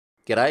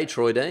G'day,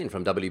 Troy Dean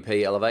from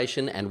WP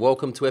Elevation, and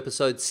welcome to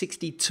episode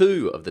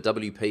 62 of the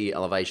WP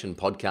Elevation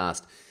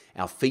podcast.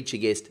 Our feature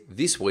guest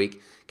this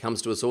week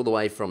comes to us all the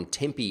way from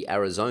Tempe,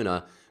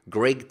 Arizona,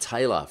 Greg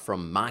Taylor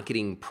from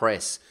Marketing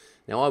Press.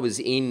 Now, I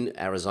was in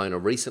Arizona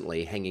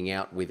recently hanging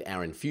out with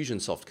our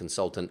Infusionsoft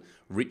consultant,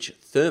 Rich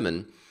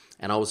Thurman,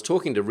 and I was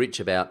talking to Rich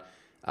about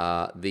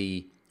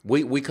we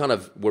kind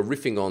of were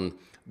riffing on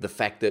the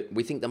fact that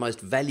we think the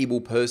most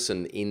valuable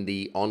person in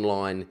the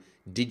online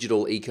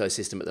digital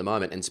ecosystem at the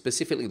moment, and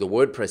specifically the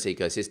WordPress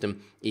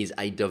ecosystem, is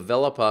a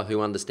developer who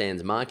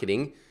understands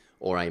marketing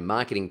or a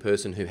marketing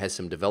person who has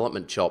some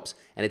development chops.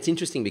 And it's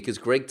interesting because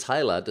Greg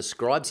Taylor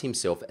describes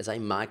himself as a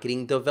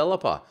marketing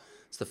developer.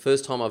 It's the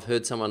first time I've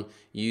heard someone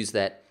use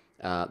that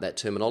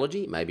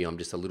terminology. Maybe I'm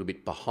just a little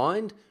bit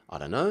behind. I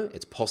don't know.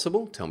 It's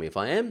possible. Tell me if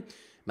I am.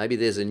 Maybe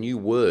there's a new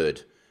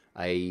word,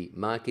 a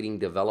marketing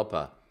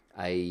developer,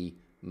 I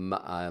don't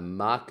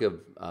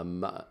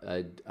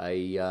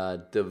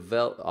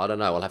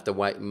know. I'll have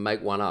to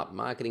make one up.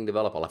 Marketing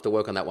developer. I'll have to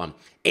work on that one.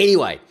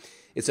 Anyway,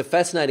 it's a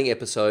fascinating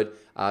episode.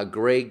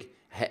 Greg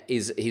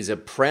he's a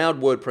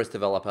proud WordPress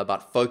developer,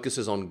 but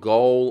focuses on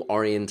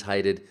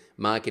goal-orientated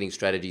marketing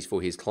strategies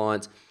for his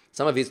clients.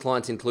 Some of his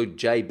clients include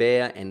Jay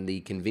Baer and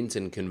the Convince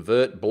and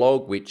Convert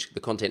blog, which the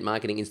Content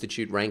Marketing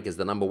Institute rank as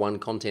the #1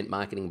 content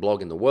marketing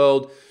blog in the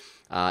world.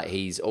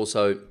 He's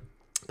also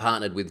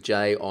partnered with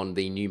Jay on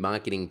the new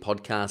marketing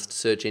podcast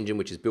search engine,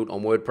 which is built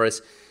on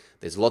WordPress.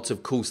 There's lots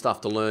of cool stuff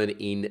to learn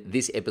in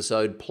this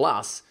episode.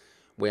 Plus,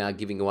 we are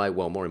giving away,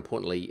 well, more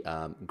importantly,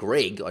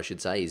 Greg, I should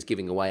say, is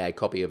giving away a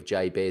copy of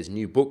Jay Baer's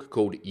new book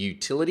called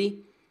Utility.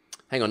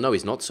 Hang on, no,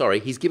 he's not. Sorry.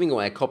 He's giving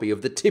away a copy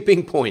of The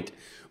Tipping Point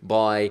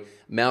by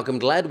Malcolm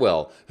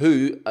Gladwell,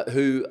 who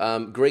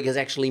Greg has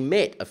actually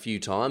met a few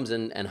times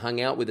and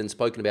hung out with and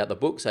spoken about the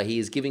book. So he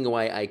is giving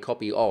away a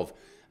copy of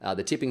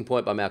The Tipping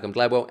Point by Malcolm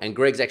Gladwell, and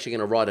Greg's actually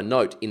going to write a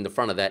note in the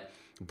front of that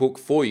book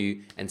for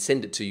you and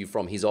send it to you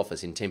from his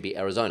office in Tempe,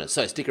 Arizona.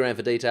 So stick around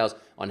for details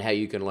on how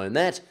you can learn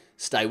that.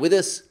 Stay with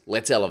us.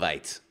 Let's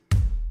elevate.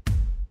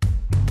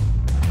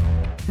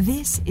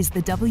 This is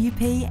the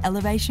WP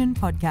Elevation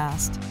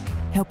Podcast,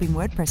 helping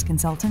WordPress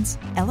consultants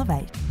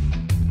elevate.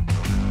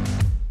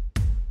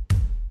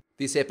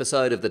 This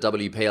episode of the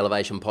WP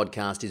Elevation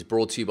Podcast is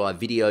brought to you by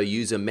Video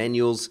User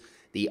Manuals,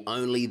 the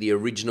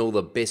original,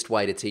 the best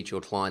way to teach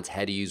your clients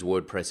how to use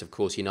WordPress. Of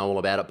course, you know all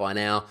about it by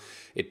now.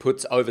 It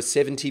puts over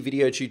 70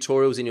 video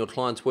tutorials in your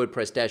client's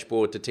WordPress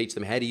dashboard to teach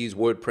them how to use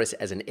WordPress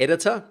as an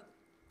editor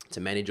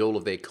to manage all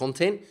of their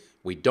content.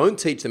 We don't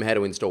teach them how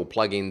to install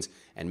plugins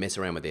and mess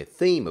around with their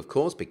theme, of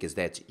course, because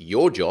that's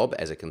your job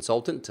as a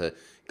consultant to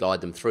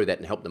guide them through that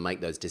and help them make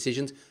those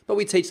decisions. But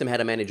we teach them how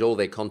to manage all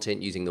their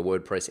content using the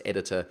WordPress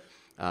editor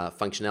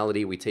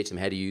functionality. We teach them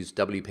how to use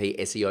WP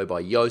SEO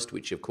by Yoast,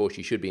 which of course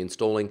you should be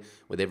installing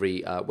with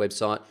every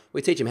website.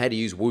 We teach them how to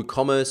use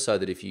WooCommerce so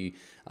that if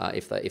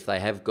they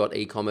have got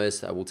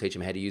e-commerce, we'll teach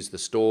them how to use the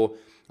store.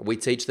 We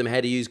teach them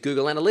how to use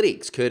Google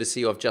Analytics,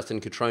 courtesy of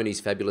Justin Catroni's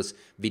fabulous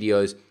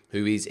videos.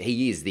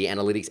 He is the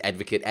analytics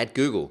advocate at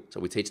Google. So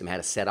we teach them how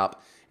to set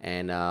up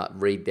and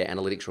read their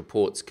analytics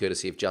reports,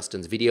 courtesy of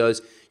Justin's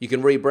videos. You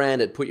can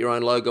rebrand it, put your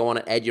own logo on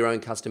it, add your own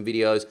custom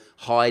videos,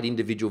 hide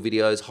individual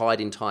videos, hide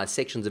entire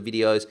sections of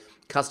videos,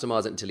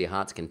 customize it until your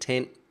heart's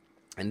content.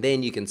 And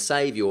then you can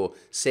save your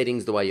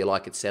settings the way you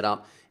like it set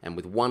up. And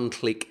with one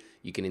click,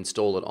 you can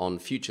install it on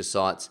future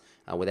sites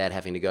without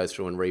having to go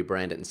through and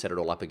rebrand it and set it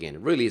all up again.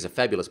 It really is a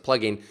fabulous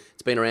plugin.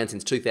 It's been around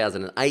since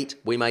 2008.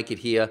 We make it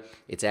here.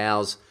 It's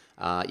ours.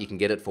 You can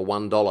get it for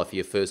 $1 for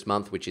your first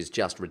month, which is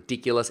just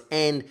ridiculous.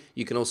 And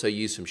you can also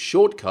use some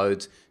short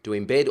codes to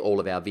embed all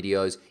of our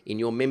videos in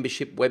your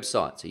membership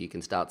website. So you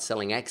can start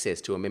selling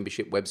access to a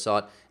membership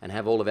website and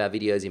have all of our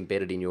videos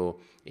embedded in your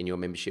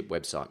membership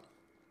website.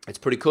 It's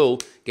pretty cool.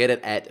 Get it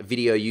at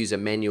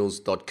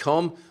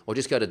videousermanuals.com or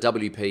just go to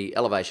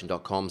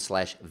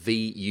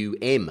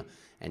wpelevation.com/VUM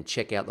and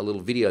check out the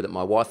little video that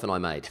my wife and I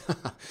made.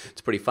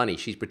 It's pretty funny.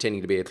 She's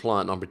pretending to be a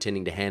client and I'm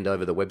pretending to hand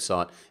over the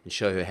website and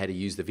show her how to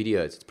use the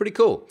videos. It's pretty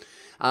cool.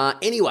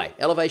 Anyway,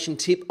 elevation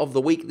tip of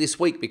the week this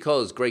week,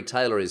 because Greg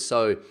Taylor is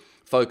so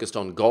focused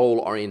on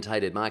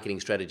goal-orientated marketing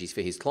strategies for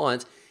his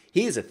clients.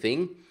 Here's a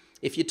thing.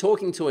 If you're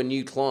talking to a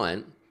new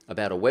client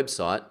about a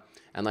website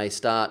and they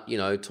start,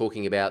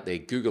 talking about their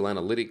Google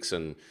Analytics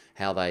and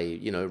how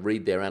they,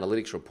 read their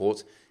analytics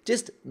reports,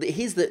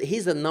 here's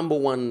the number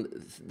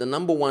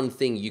one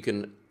thing you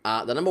can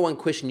the number one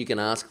question you can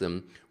ask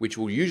them, which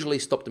will usually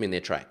stop them in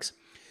their tracks.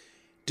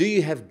 Do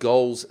you have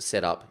goals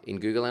set up in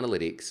Google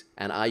Analytics,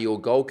 and are your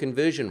goal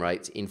conversion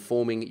rates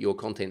informing your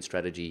content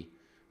strategy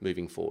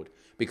moving forward?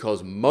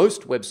 Because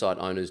most website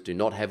owners do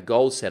not have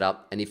goals set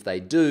up, and if they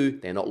do,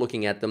 they're not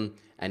looking at them,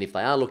 and if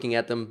they are looking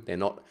at them, they're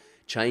not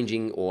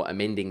changing or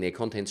amending their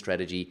content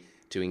strategy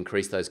to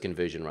increase those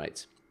conversion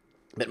rates.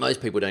 But most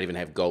people don't even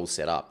have goals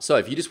set up. So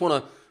if you just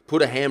want to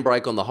put a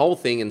handbrake on the whole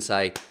thing and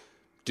say,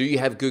 do you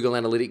have Google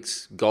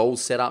Analytics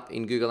goals set up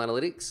in Google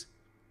Analytics?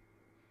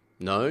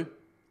 No?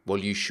 Well,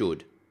 you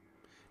should.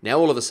 Now,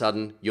 all of a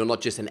sudden, you're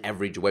not just an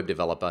average web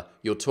developer.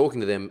 You're talking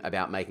to them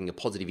about making a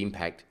positive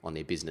impact on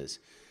their business.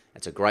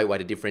 That's a great way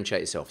to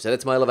differentiate yourself. So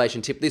that's my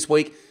elevation tip this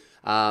week.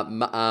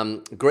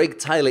 Greg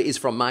Taylor is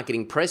from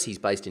Marketing Press. He's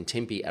based in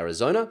Tempe,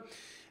 Arizona.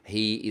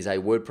 He is a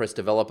WordPress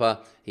developer.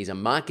 He's a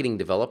marketing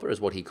developer,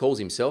 is what he calls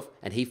himself,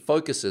 and he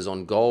focuses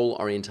on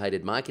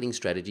goal-orientated marketing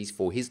strategies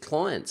for his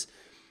clients.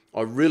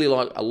 I really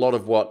like a lot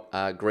of what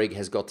Greg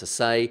has got to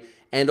say,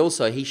 and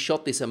also he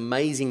shot this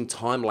amazing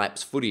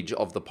time-lapse footage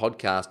of the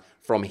podcast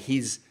from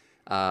his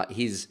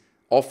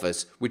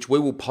office, which we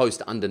will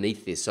post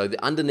underneath this. So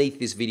underneath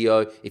this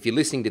video, if you're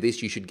listening to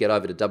this, you should get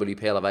over to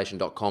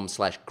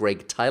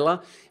wpelevation.com/Greg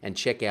Taylor and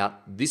check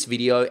out this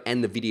video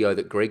and the video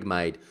that Greg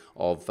made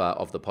of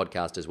the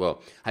podcast as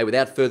well. Hey,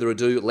 without further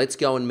ado, let's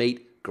go and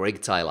meet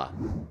Greg Taylor.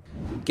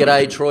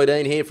 G'day, Troy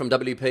Dean here from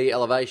WP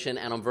Elevation,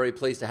 and I'm very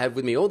pleased to have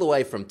with me all the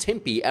way from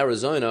Tempe,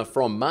 Arizona,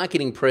 from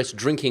Marketing Press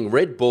drinking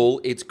Red Bull,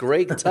 it's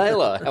Greg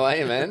Taylor. How are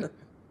you, man?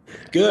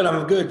 Good,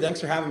 I'm good.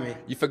 Thanks for having me.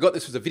 You forgot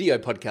this was a video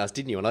podcast,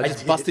 didn't you? And I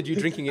just busted you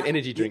drinking an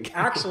energy drink.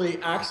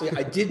 Actually,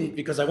 I didn't,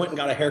 because I went and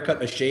got a haircut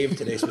and a shave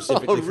today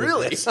specifically for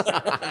really? this.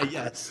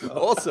 Yes.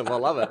 Awesome, I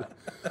love it.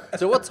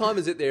 So what time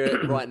is it there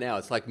right now?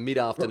 It's like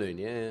mid-afternoon,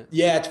 yeah?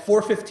 Yeah, it's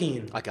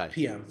 4:15 okay.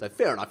 p.m. So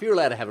fair enough. You're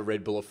allowed to have a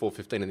Red Bull at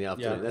 4:15 in the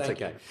afternoon. Yeah, that's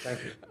okay. Thank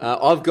you.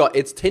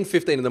 It's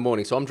 10:15 in the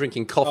morning, so I'm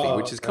drinking coffee,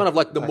 which is kind of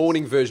like the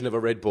morning version of a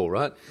Red Bull,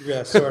 right?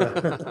 Yeah, sort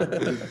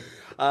of.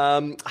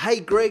 Hey,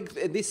 Greg,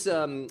 this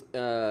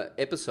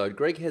episode,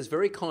 Greg has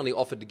very kindly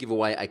offered to give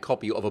away a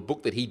copy of a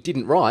book that he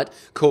didn't write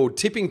called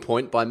Tipping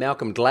Point by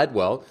Malcolm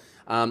Gladwell.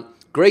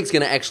 Greg's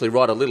going to actually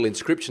write a little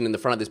inscription in the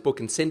front of this book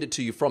and send it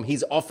to you from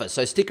his office.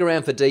 So stick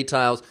around for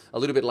details a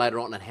little bit later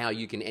on how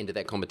you can enter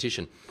that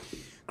competition.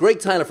 Greg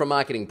Taylor from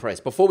Marketing Press.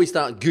 Before we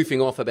start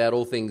goofing off about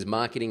all things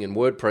marketing and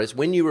WordPress,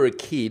 when you were a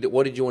kid,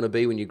 what did you want to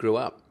be when you grew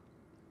up?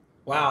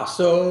 Wow.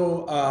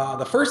 So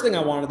the first thing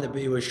I wanted to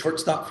be was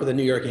shortstop for the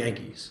New York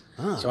Yankees.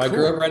 So I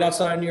grew up right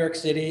outside New York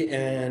City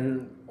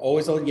and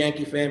always a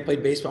Yankee fan,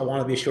 played baseball,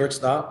 wanted to be a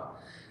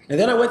shortstop. And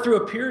then I went through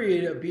a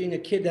period of being a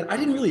kid that I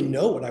didn't really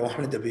know what I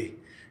wanted to be.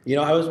 You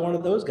know, I was one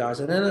of those guys.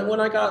 And then when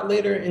I got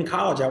later in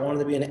college, I wanted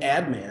to be an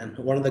ad man,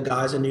 one of the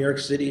guys in New York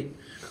City,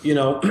 you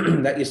know,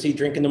 that you see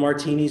drinking the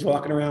martinis,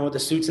 walking around with the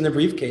suits and the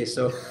briefcase.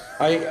 So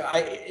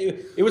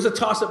it was a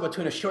toss-up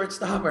between a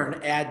shortstop or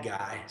an ad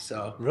guy.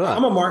 So right.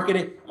 I'm a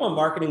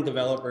marketing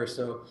developer.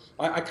 So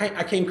I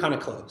came kind of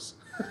close.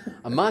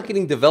 A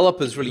marketing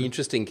developer is really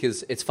interesting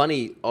because it's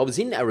funny. I was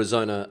in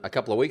Arizona a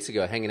couple of weeks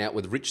ago hanging out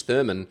with Rich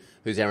Thurman,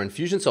 who's our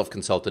Infusionsoft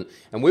consultant,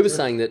 and we were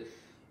saying that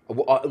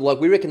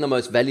we reckon the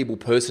most valuable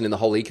person in the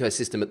whole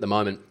ecosystem at the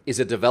moment is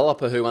a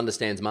developer who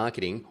understands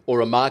marketing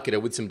or a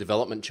marketer with some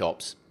development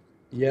chops.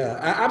 Yeah,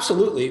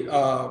 absolutely.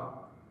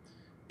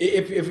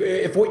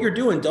 If what you're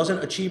doing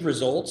doesn't achieve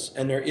results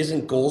and there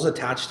isn't goals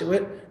attached to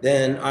it,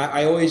 then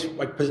I always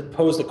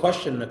pose the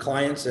question to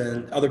clients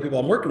and other people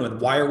I'm working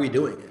with: why are we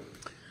doing it?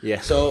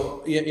 Yeah.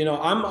 So you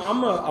know, I'm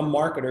a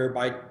marketer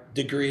by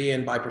degree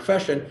and by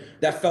profession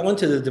that fell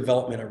into the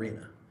development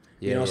arena.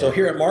 So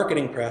here at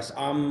Marketing Press,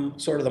 I'm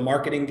sort of the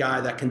marketing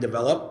guy that can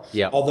develop.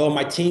 Yeah. Although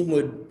my team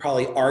would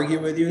probably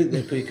argue with you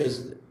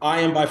because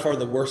I am by far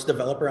the worst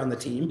developer on the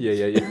team.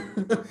 Yeah.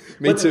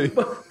 Me too.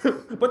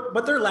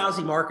 But they're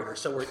lousy marketers,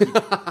 so we're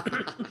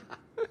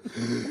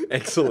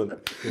Excellent.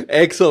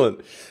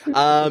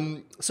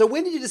 So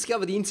when did you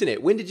discover the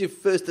internet? When did you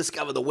first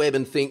discover the web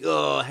and think,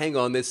 oh, hang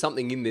on, there's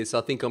something in this.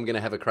 I think I'm going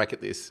to have a crack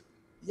at this.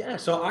 Yeah,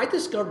 so I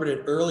discovered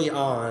it early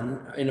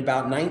on in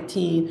about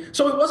 19.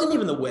 So it wasn't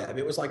even the web.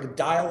 It was like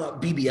dial-up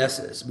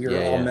BBSs. We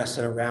were all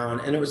messing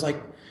around. And it was like,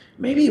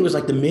 maybe it was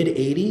like the mid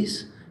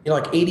 80s,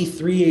 like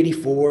 83,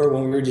 84,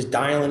 when we were just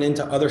dialing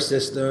into other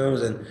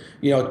systems and,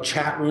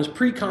 chat rooms,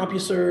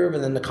 pre-CompuServe,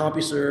 and then the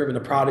CompuServe and the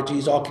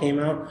Prodigies all came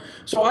out.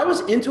 So I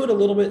was into it a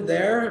little bit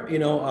there,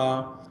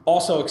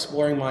 also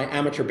exploring my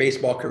amateur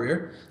baseball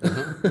career,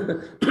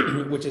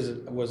 which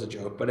was a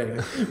joke, but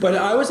anyway. But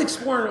I was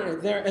exploring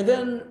it there. And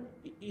then,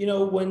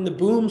 when the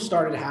boom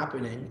started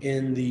happening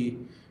in the,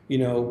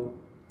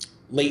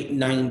 late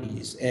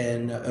 90s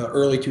and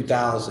early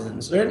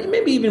 2000s, or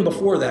maybe even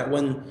before that,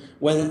 when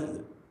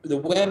the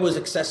web was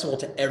accessible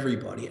to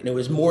everybody and it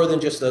was more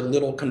than just a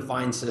little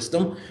confined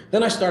system,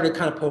 then I started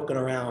kind of poking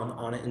around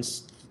on it and,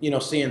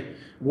 seeing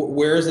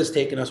where is this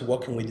taking us?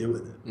 What can we do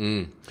with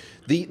it?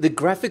 The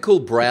graphical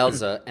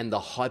browser and the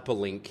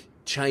hyperlink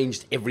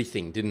changed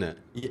everything, didn't it?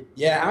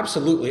 Yeah,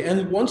 absolutely.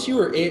 And once you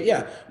were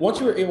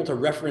able to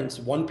reference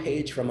one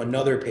page from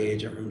another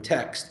page or from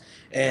text,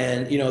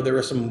 and there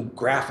were some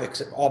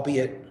graphics,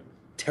 albeit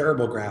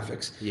terrible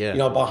graphics,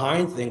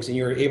 behind things, and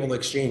you were able to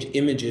exchange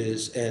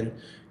images, and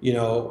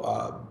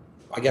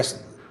I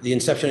guess the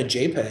inception of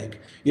JPEG,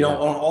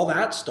 all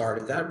that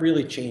started. That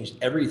really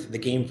changed the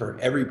game for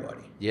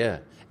everybody. Yeah,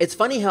 it's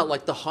funny how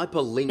the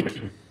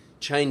hyperlink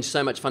changed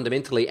so much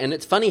fundamentally. And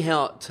it's funny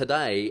how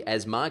today,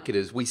 as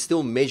marketers, we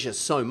still measure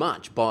so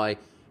much by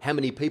how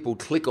many people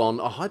click on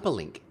a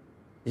hyperlink.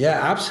 Yeah,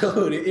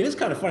 absolutely. It is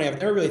kind of funny.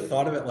 I've never really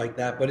thought of it like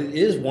that, but it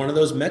is one of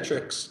those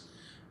metrics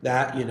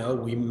that,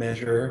 we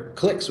measure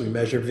clicks, we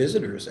measure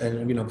visitors,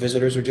 and,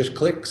 visitors are just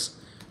clicks,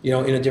 in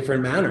a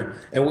different manner.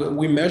 And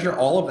we measure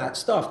all of that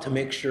stuff to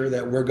make sure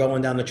that we're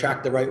going down the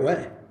track the right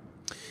way.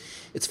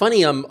 It's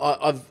funny. I'm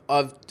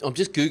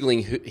just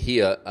googling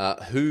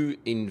who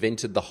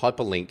invented the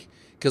hyperlink,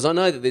 because I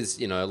know that there's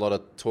a lot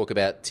of talk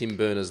about Tim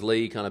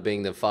Berners-Lee kind of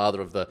being the father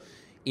of the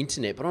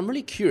internet, but I'm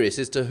really curious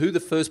as to who the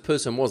first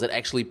person was that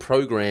actually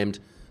programmed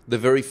the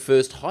very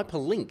first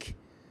hyperlink.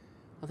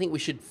 I think we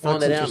should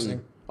find that out.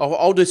 And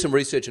I'll do some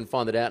research and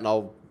find that out,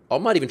 and I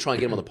might even try and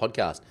get him on the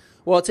podcast.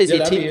 Well, it says here,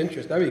 that'd be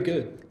interesting. That'd be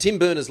good. Tim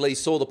Berners-Lee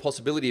saw the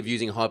possibility of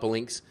using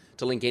hyperlinks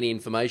to link any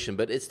information,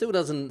 but it still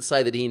doesn't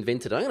say that he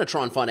invented it. I'm going to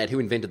try and find out who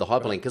invented the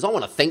hyperlink, because I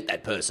want to thank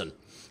that person.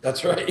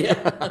 That's right.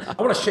 Yeah,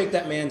 I want to shake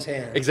that man's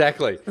hand.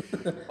 Exactly.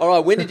 All right.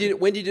 When did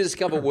you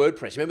discover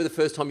WordPress? Remember the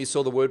first time you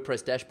saw the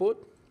WordPress dashboard?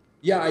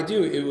 Yeah, I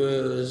do. It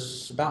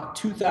was about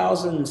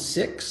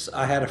 2006.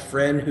 I had a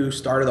friend who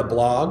started a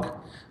blog,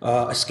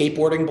 a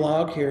skateboarding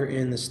blog here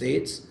in the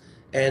States,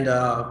 and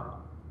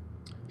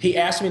he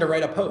asked me to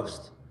write a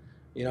post.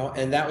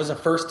 And that was the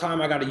first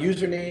time I got a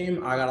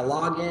username, I got a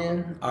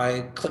login,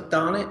 I clicked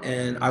on it,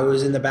 and I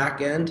was in the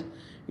back end,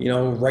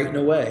 writing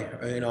away.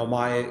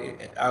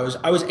 I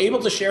was able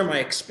to share my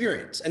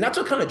experience, and that's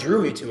what kind of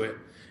drew me to it,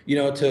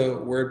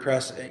 to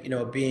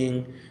WordPress,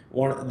 being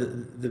one of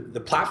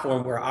the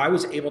platform where I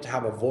was able to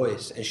have a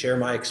voice and share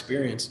my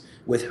experience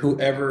with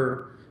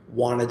whoever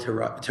wanted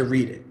to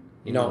read it.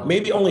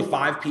 Maybe only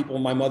 5 people,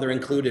 my mother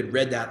included,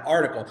 read that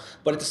article,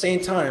 but at the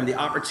same time, the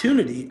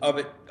opportunity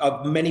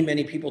of many,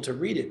 many people to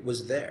read it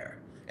was there,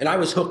 and I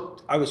was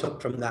hooked. I was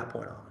hooked from that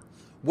point on.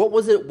 What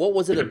was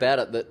it about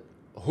it that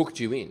hooked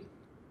you in?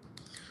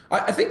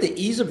 I think the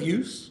ease of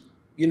use.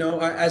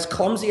 As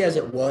clumsy as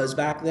it was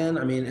back then.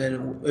 I mean,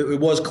 and it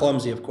was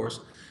clumsy, of course.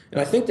 And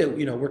I think that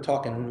we're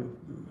talking,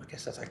 I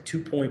guess that's like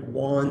 2.1,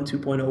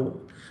 2.0,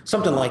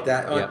 something like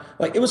that. Yeah.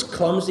 Like, it was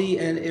clumsy,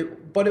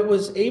 but I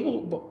was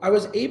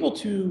able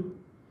to,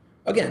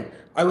 again,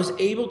 I was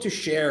able to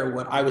share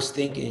what I was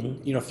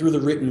thinking, through the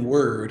written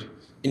word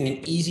in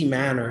an easy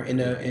manner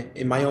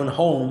in my own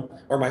home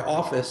or my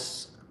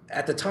office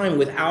at the time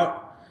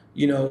without,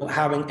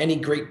 having any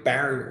great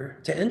barrier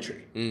to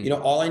entry.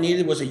 All I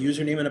needed was a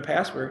username and a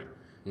password,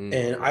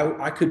 and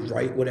I could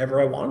write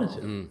whatever I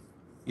wanted to.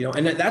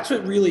 And that's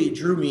what really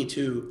drew me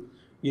to,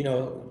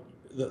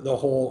 the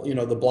whole,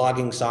 the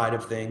blogging side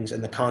of things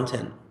and the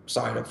content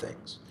side of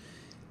things.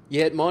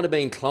 Yeah, it might have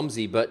been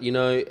clumsy, but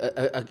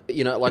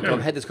like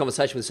I've had this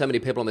conversation with so many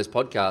people on this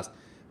podcast.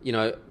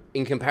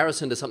 In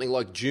comparison to something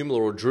like Joomla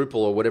or Drupal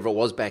or whatever it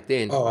was back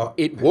then, it worked.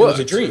 It was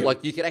a dream.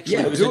 Like, you could actually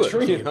it was do a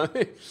dream.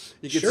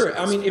 it. Sure.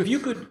 I mean, if you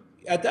could,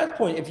 at that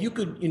point, if you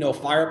could,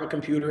 fire up a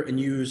computer and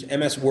use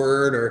MS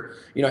Word or,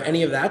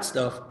 any of that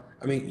stuff,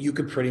 I mean, you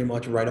could pretty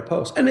much write a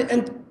post. And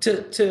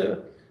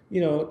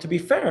to be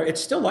fair, it's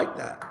still like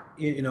that.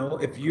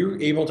 If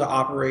you're able to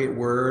operate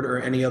Word or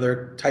any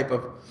other type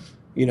of,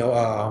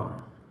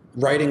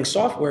 writing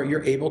software,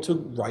 you're able to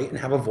write and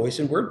have a voice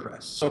in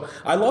WordPress. So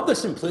I love the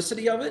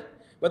simplicity of it.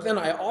 But then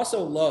I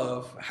also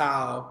love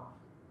how,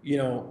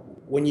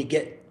 when you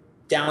get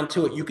down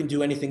to it, you can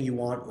do anything you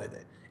want with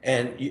it,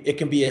 and it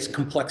can be as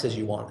complex as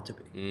you want it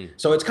to be.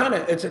 So it's kind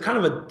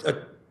of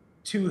a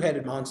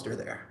two-headed monster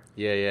there.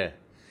 Yeah.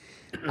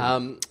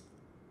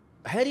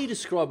 How do you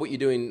describe what you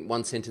do in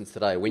one sentence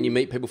today when you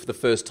meet people for the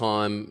first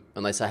time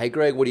and they say, "Hey,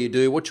 Greg, what do you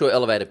do?" What's your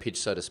elevator pitch,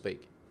 so to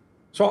speak?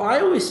 So I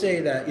always say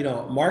that,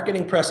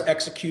 Marketing Press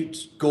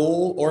executes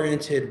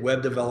goal-oriented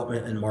web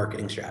development and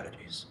marketing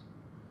strategies.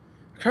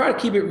 Try to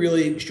keep it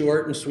really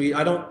short and sweet.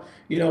 I don't,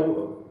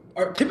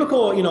 our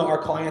typical, our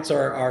clients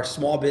are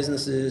small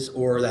businesses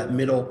or that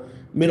middle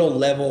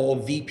level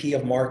VP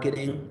of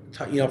marketing,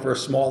 for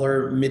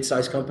smaller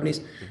mid-sized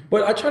companies.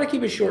 But I try to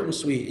keep it short and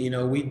sweet.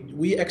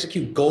 We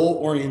execute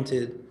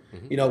goal-oriented,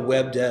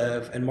 web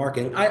dev and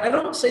marketing. I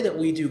don't say that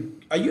we do.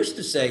 I used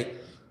to say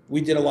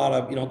we did a lot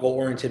of,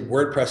 goal-oriented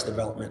WordPress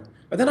development,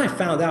 but then I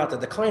found out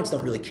that the clients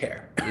don't really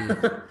care.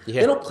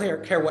 They don't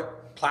care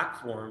what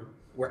platform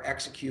we're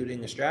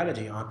executing a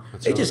strategy on.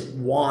 They just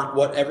want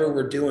whatever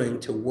we're doing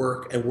to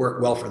work and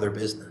work well for their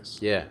business.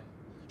 Yeah.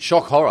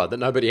 Shock horror that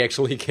nobody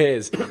actually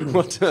cares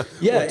what tool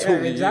you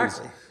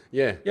exactly.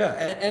 use. Yeah.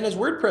 And as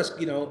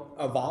WordPress,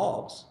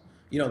 evolves,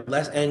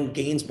 less and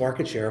gains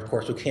market share, of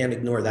course, we can't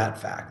ignore that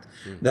fact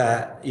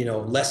that,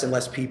 less and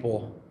less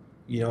people,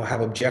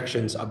 have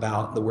objections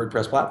about the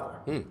WordPress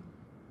platform.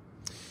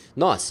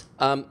 Nice.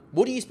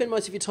 What do you spend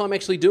most of your time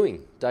actually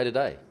doing day to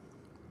day?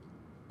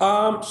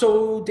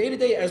 So day to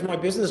day, as my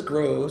business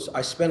grows,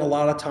 I spend a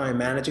lot of time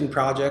managing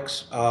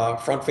projects,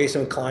 front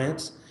facing with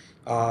clients.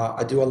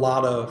 I do a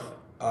lot of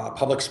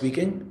public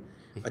speaking.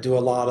 I do a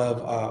lot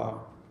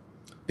of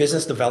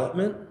business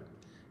development,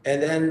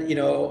 and then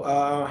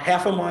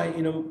half of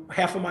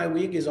my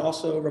week is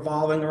also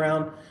revolving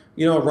around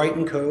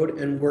writing code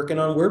and working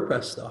on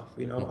WordPress stuff.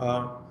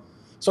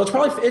 So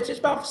it's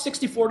about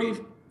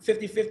 60-40.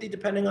 50-50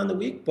 depending on the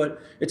week, but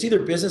it's either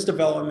business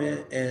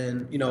development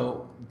and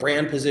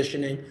brand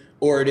positioning,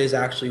 or it is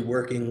actually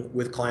working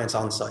with clients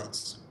on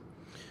sites.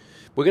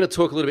 We're going to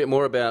talk a little bit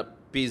more about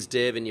biz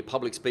dev and your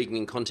public speaking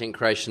and content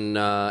creation in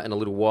a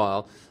little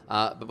while.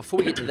 But before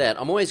we get to that,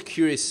 I'm always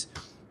curious,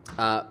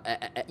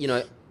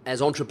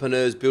 as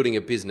entrepreneurs building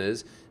a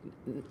business,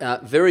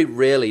 very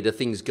rarely do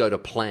things go to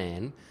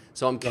plan.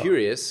 So I'm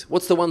curious,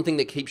 what's the one thing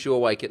that keeps you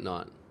awake at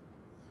night?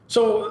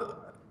 So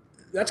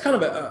that's kind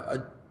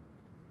of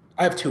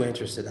I have two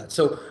answers to that.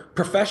 So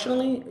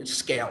professionally,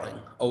 scaling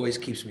always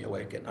keeps me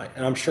awake at night.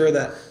 And I'm sure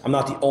that I'm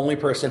not the only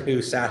person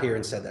who sat here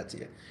and said that to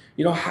you.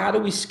 How do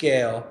we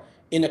scale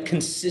in a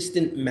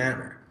consistent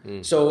manner?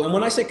 So, and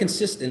when I say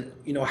consistent,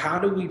 how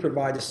do we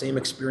provide the same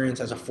experience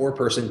as a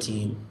 4-person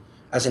team,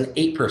 as an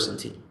 8-person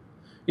team?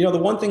 The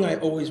one thing I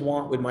always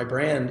want with my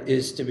brand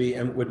is to be,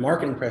 and with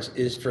Marketing Press,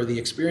 is for the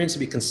experience to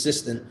be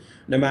consistent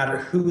no matter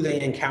who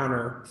they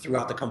encounter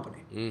throughout the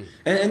company.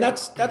 And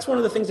that's one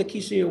of the things that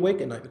keeps me awake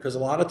at night, because a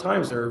lot of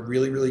times there are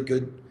really, really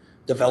good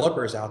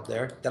developers out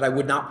there that I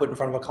would not put in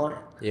front of a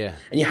client. Yeah.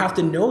 And you have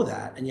to know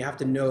that, and you have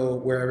to know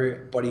where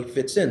everybody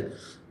fits in.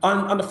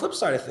 On the flip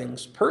side of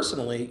things,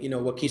 personally,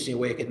 what keeps me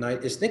awake at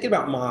night is thinking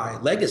about my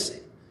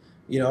legacy,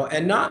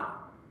 and not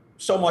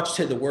so much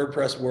to the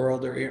WordPress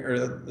world or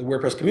the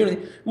WordPress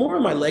community, more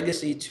of my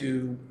legacy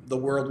to the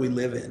world we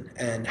live in,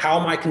 and how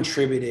am I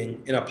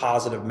contributing in a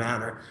positive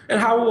manner, and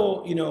how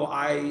will,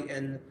 I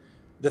and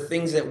the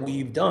things that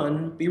we've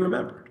done be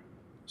remembered.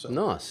 So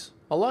nice.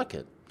 I like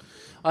it.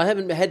 I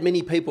haven't had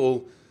many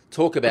people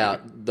talk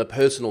about the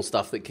personal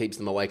stuff that keeps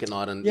them awake at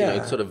night, and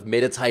sort of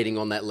meditating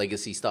on that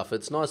legacy stuff.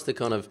 It's nice to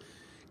kind of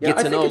get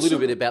to know a little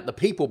bit about the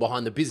people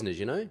behind the business,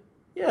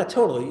 Yeah,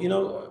 totally.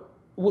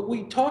 What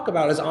we talk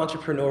about as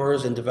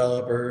entrepreneurs and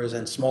developers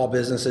and small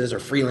businesses or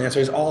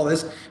freelancers, all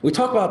this, we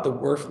talk about the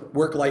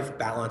work-life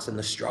balance and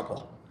the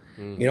struggle.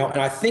 And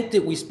I think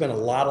that we spend a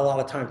lot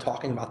of time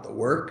talking about the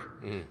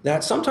work,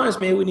 that sometimes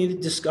maybe we need to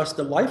discuss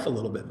the life a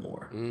little bit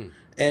more,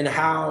 and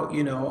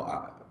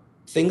how,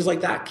 things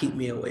like that keep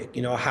me awake.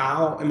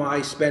 How am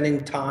I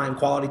spending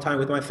quality time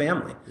with my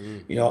family?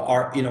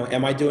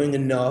 Am I doing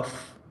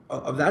enough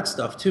of that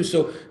stuff too?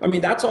 So,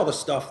 that's all the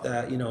stuff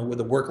that, with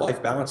the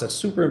work-life balance, that's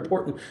super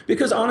important,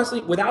 because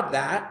honestly, without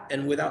that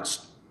and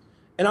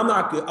I'm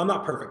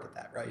not perfect at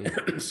that,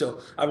 right? So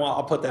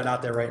I'll put that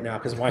out there right now,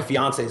 because my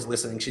fiance is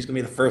listening. She's gonna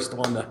be the first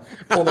one to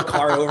pull the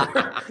car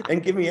over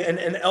and give me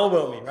and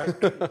elbow me,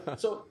 right?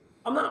 So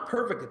I'm not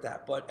perfect at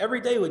that, but every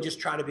day we just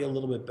try to be a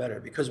little bit better,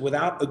 because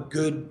without a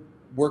good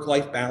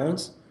work-life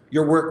balance,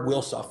 your work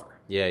will suffer.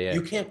 Yeah.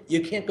 You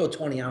can't go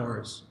 20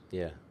 hours.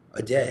 Yeah.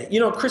 A day.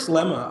 Chris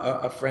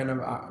Lemma, a friend of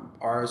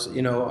ours,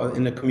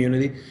 in the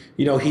community,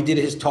 he did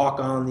his talk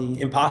on the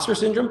imposter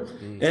syndrome.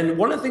 And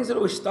one of the things that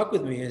always stuck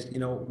with me is,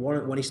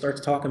 when he starts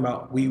talking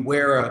about, we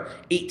wear a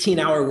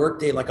 18-hour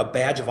workday like a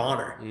badge of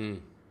honor.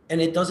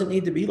 And it doesn't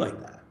need to be like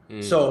that.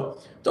 So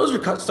those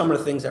are some of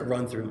the things that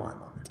run through my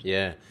mind.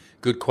 Yeah.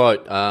 Good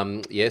quote.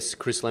 Yes,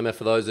 Chris Lemma,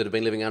 for those that have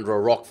been living under a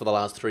rock for the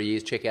last 3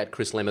 years, check out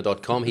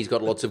chrislemma.com. He's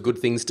got lots of good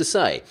things to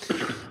say.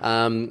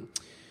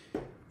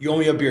 You owe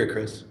me a beer,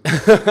 Chris.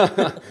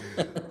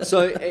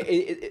 So,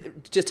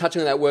 just touching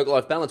on that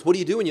work-life balance, what do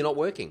you do when you're not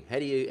working? How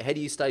do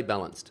you stay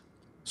balanced?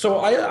 So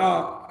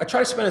I try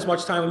to spend as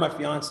much time with my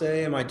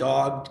fiance and my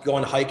dog,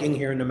 going hiking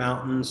here in the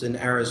mountains in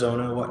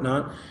Arizona and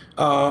whatnot.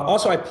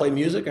 Also, I play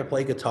music. I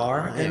play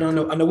guitar, and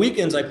on the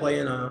weekends I play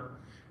in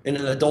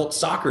an adult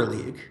soccer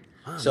league.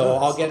 So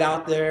nice. I'll get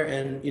out there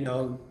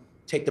and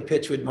take the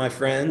pitch with my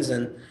friends,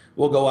 and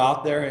we'll go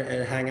out there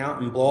and hang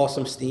out and blow off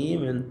some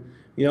steam, and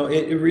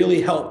it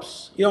really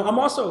helps. I'm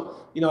also,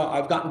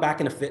 I've gotten back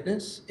into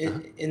fitness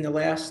in the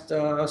last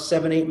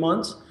 7-8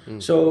 months.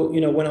 So,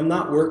 when I'm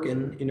not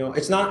working,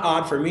 it's not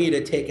odd for me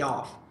to take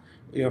off,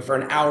 for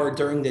an hour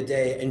during the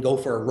day and go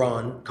for a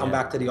run, come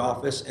back to the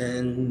office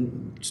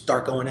and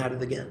start going at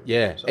it again.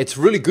 Yeah. So, it's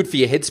really good for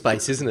your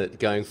headspace, isn't it?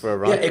 Going for a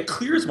run. Yeah, it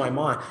clears my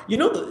mind.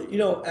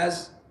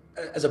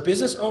 As a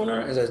business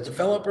owner, as a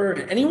developer,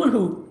 anyone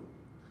who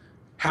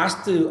has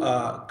to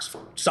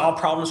solve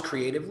problems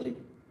creatively,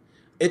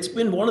 it's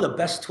been one of the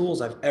best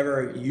tools I've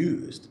ever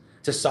used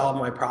to solve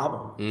my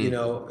problem.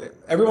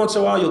 Every once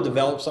in a while you'll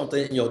develop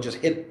something and you'll just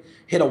hit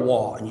a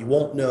wall, and you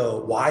won't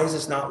know, why is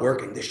this not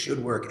working? This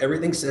should work.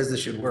 Everything says this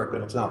should work,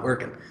 but it's not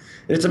working.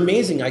 And it's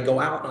amazing. I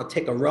go out and I'll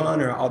take a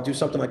run, or I'll do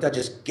something like that,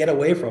 just get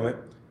away from it,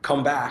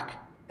 come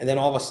back, and then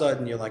all of a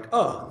sudden you're like,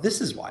 oh,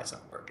 this is why it's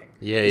not working.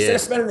 Instead of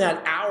spending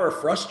that hour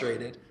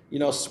frustrated,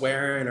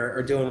 swearing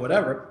or doing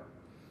whatever,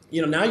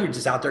 now you're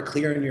just out there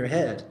clearing your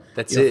head.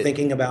 That's it.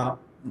 Thinking about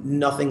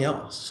nothing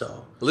else.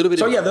 So a little bit.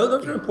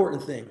 Those are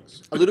important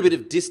things. A little bit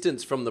of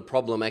distance from the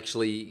problem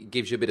actually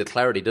gives you a bit of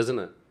clarity, doesn't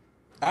it?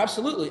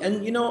 Absolutely.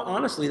 And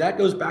honestly, that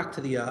goes back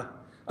to the.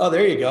 Oh,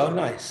 there you go.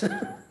 Nice.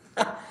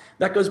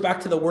 That goes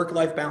back to the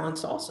work-life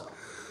balance also.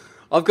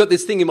 I've got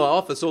this thing in my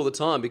office all the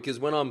time because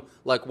when I'm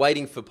like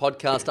waiting for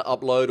podcasts to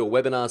upload or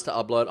webinars to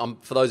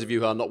upload, for those of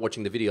you who are not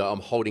watching the video, I'm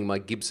holding my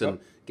Gibson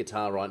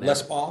guitar right now.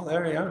 Les Paul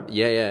there, yeah.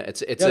 Yeah.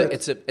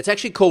 It's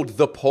actually called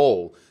the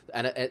Paul,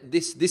 and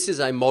this is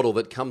a model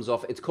that comes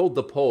off. It's called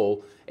the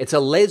Paul. It's a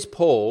Les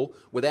Paul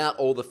without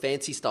all the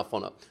fancy stuff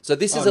on it. So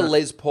this is a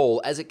Les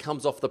Paul as it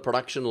comes off the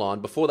production line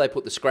before they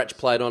put the scratch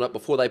plate on it,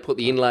 before they put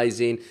the inlays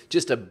in.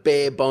 Just a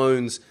bare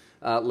bones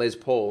Les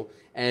Paul.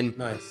 And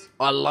nice.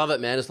 I love it,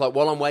 man. It's like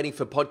while I'm waiting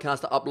for podcasts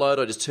to upload,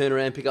 I just turn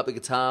around, pick up the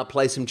guitar,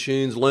 play some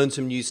tunes, learn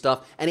some new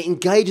stuff, and it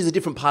engages a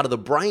different part of the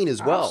brain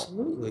as well.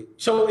 Absolutely.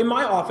 So in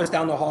my office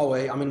down the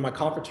hallway, I'm in my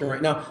conference room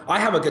right now. I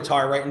have a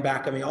guitar right in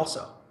back of me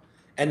also.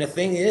 And the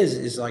thing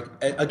is like,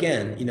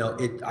 again,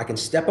 I can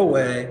step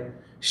away,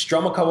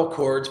 strum a couple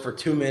chords for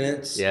 2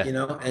 minutes,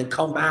 and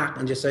come back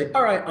and just say,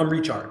 all right, I'm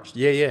recharged.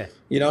 Yeah.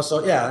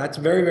 So yeah, that's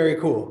very, very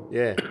cool.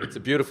 Yeah, it's a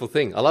beautiful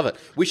thing. I love it.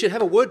 We should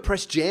have a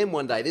WordPress jam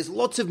one day. There's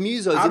lots of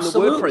musos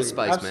Absolutely. in the WordPress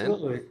space,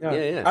 Absolutely. man.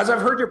 Yeah. As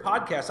I've heard your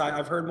podcast,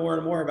 I've heard more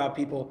and more about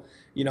people,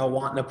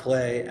 wanting to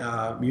play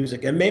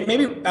music. And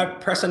maybe at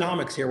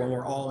Pressonomics here, when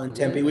we're all in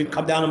Tempe, we'd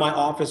come down to my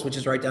office, which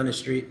is right down the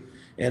street.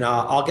 And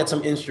I'll get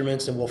some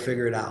instruments and we'll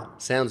figure it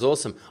out. Sounds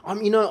awesome. I'm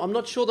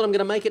not sure that I'm going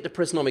to make it to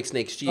Pressonomics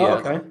next year. Oh,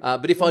 okay.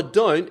 But if I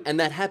don't, and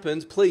that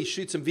happens, please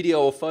shoot some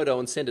video or photo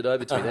and send it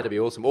over to me. That'd be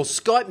awesome. Or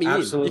Skype me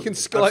in. You can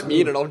Skype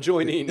me in and I'll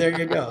join in. There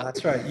you go.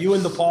 That's right. You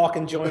and the Paul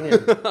can join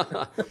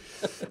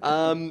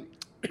in.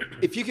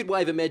 If you could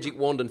wave a magic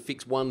wand and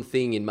fix one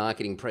thing in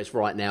Marketing Press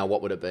right now,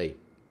 what would it be?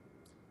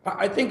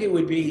 I think it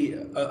would be,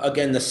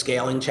 again, the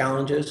scaling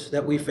challenges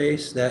that we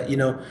face, that,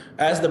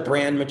 as the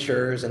brand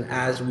matures and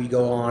as we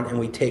go on and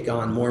we take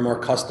on more and more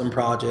custom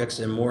projects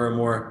and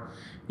more,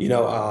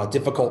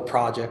 difficult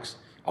projects,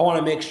 I want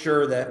to make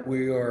sure that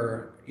we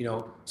are,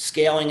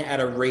 scaling at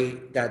a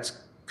rate that's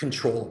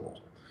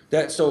controllable.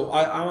 So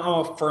I'm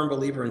a firm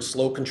believer in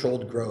slow,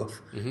 controlled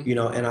growth,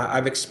 and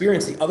I've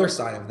experienced the other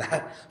side of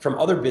that from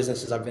other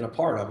businesses I've been a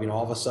part of.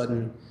 All of a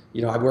sudden,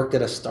 I worked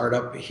at a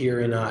startup here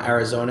in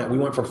Arizona. We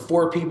went from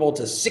 4 people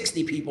to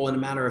 60 people in a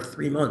matter of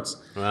 3 months.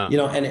 Wow.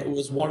 And it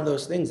was one of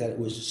those things that it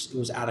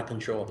was out of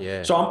control.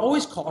 Yeah. So I'm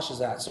always cautious of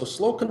that. So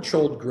slow,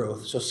 controlled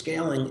growth. So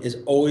scaling is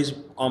always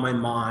on my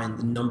mind,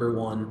 the number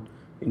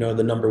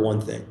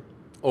one thing.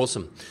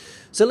 Awesome.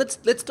 So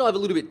let's dive a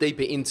little bit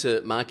deeper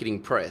into Marketing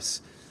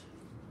Press.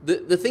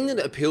 The thing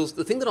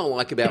that I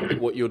like about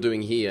what you're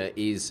doing here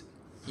is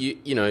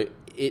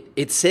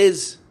it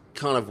says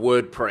kind of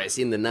WordPress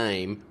in the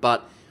name,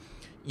 but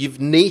you've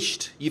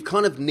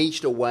kind of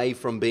niched away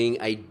from being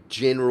a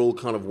general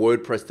kind of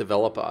WordPress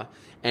developer,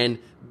 and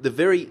the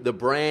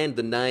brand,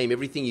 the name,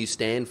 everything you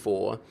stand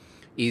for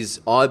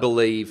is, I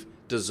believe,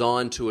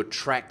 designed to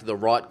attract the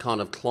right kind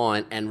of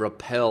client and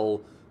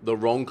repel the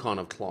wrong kind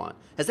of client.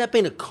 Has that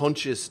been a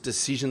conscious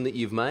decision that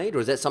you've made, or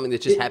is that something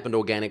that just happened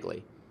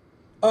organically?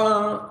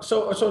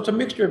 So it's a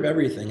mixture of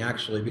everything,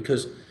 actually,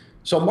 because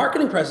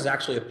Marketing Press is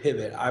actually a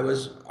pivot. I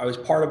was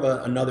part of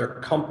another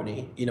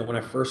company, when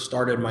I first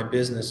started my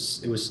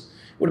business. It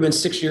would have been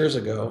 6 years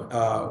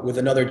ago, with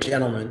another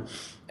gentleman,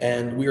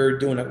 and we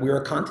were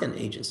a content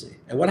agency.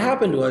 And what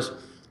happened was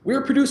we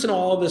were producing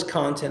all of this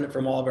content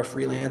from all of our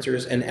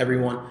freelancers and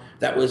everyone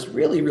that was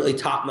really, really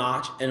top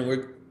notch,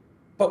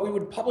 but we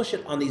would publish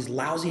it on these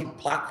lousy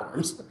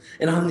platforms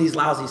and on these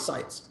lousy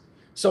sites.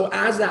 So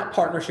as that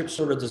partnership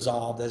sort of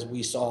dissolved, as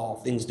we saw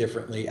things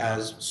differently,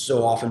 as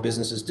so often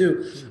businesses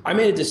do, I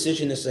made a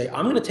decision to say,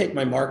 I'm going to take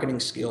my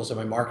marketing skills and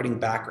my marketing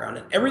background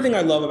and everything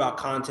I love about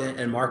content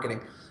and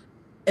marketing,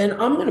 and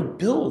I'm going to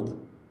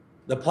build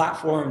the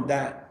platform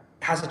that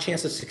has a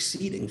chance of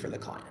succeeding for the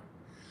client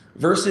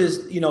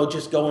versus,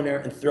 just going there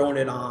and throwing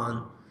it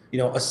on,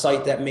 a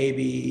site that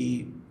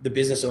maybe the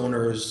business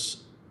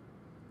owner's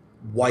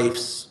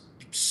wife's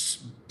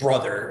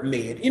brother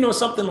made,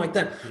 something like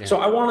that. Yeah. So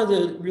I wanted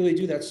to really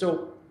do that.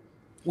 So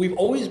we've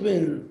always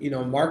been,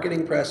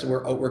 Marketing Press,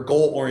 we're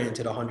goal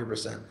oriented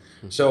 100%.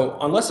 So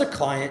unless a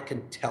client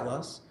can tell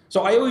us,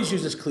 so I always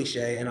use this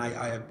cliche, and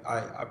I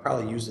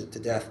probably use it to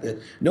death,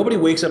 that nobody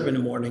wakes up in the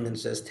morning and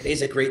says,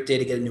 today's a great day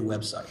to get a new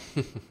website.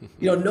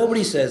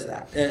 Nobody says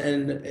that.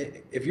 And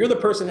if you're the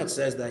person that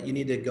says that, you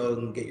need to go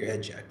and get your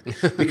head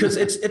checked, because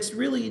it's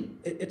really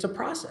a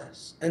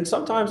process. And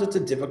sometimes it's a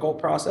difficult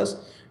process,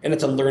 and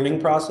it's a learning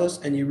process,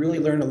 and you really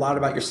learn a lot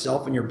about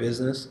yourself and your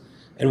business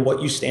and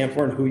what you stand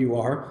for and who you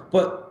are.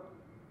 But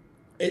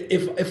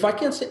if I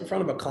can't sit in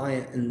front of a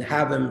client and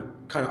have them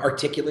kind of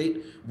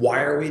articulate,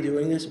 why are we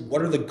doing this?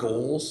 What are the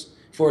goals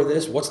for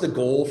this? What's the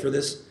goal for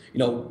this?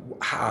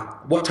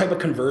 What type of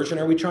conversion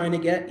are we trying to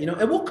get?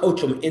 And we'll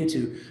coach them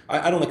into,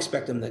 I don't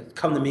expect them to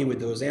come to me with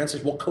those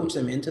answers. We'll coach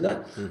them into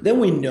that. Then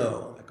we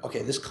know,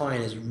 okay, this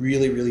client is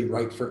really, really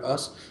right for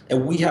us,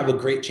 and we have a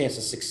great chance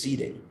of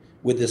succeeding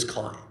with this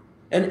client.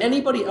 And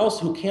anybody else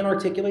who can't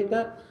articulate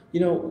that,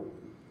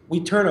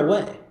 we turn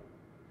away.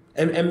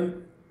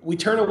 And we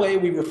turn away,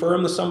 we refer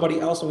them to somebody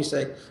else, and we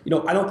say,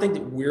 I don't think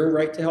that we're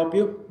right to help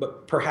you,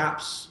 but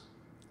perhaps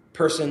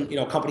person,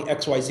 company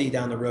XYZ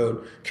down the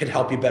road could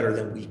help you better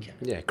than we can.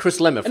 Yeah, Chris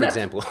Lemmer, for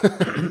example.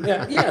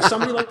 yeah,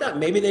 somebody like that.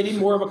 Maybe they need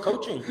more of a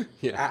coaching.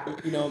 Yeah.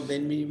 They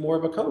need more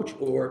of a coach,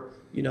 or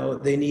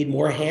they need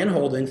more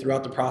hand-holding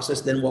throughout the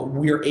process than what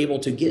we're able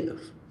to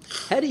give.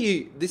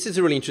 This is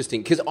really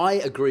interesting, because I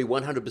agree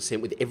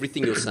 100% with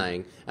everything you're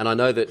saying, and I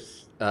know that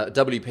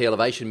WP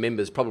Elevation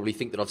members probably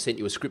think that I've sent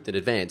you a script in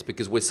advance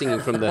because we're singing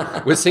from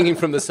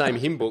the same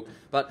hymn book.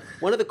 But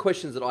one of the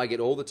questions that I get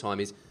all the time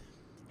is,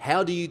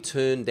 how do you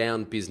turn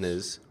down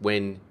business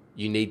when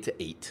you need to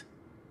eat?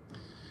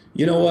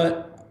 You know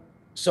what?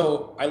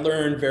 So I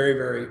learned very,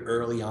 very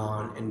early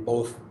on in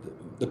both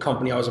the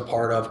company I was a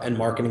part of and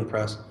Marketing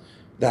Press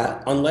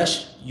that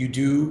unless you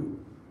do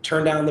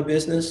turn down the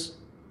business,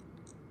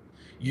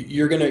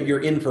 you're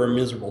in for a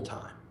miserable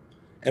time.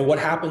 And what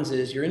happens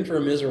is you're in for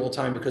a miserable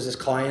time because this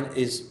client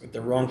if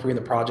they're wrong for you and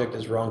the project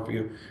is wrong for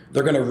you,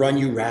 they're going to run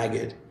you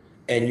ragged,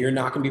 and you're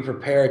not going to be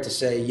prepared to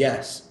say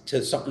yes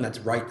to something that's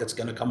right, that's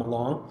going to come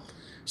along.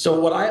 So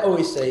what I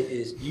always say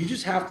is you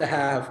just have to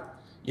have,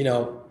 you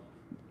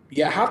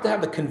have to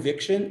have the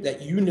conviction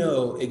that you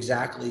know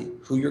exactly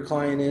who your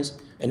client is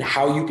and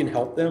how you can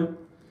help them.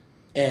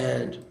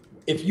 And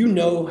if you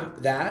know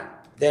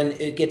that, then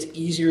it gets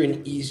easier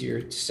and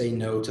easier to say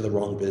no to the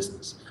wrong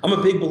business. I'm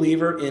a big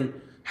believer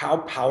in how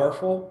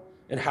powerful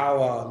and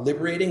how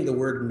liberating the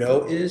word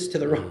no is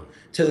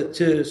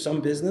to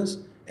some business,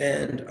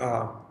 and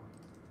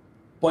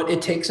but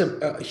it takes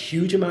a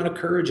huge amount of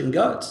courage and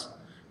guts,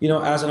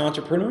 as an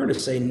entrepreneur, to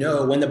say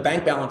no when the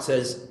bank balance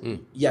says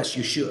yes,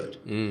 you should.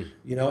 And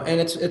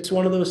it's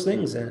one of those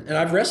things, and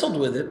I've wrestled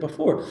with it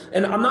before,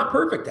 and I'm not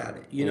perfect at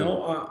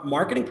it.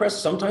 Marketing Press,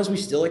 sometimes we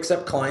still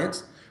accept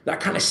clients that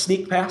kind of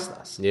sneak past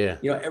us. Yeah.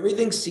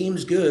 Everything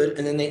seems good,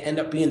 and then they end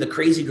up being the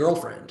crazy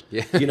girlfriend.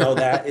 Yeah.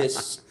 That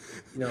is,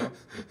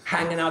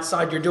 hanging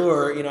outside your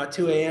door, at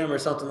 2 a.m. or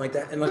something like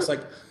that. And looks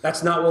like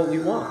that's not what we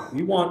want.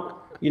 We want,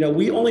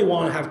 we only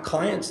want to have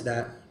clients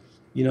that,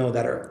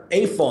 that are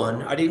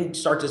fun. I didn't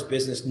start this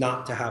business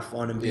not to have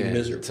fun and be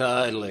miserable.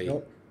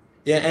 Totally.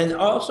 Yeah, and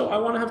also I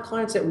want to have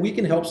clients that we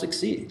can help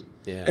succeed.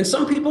 Yeah. And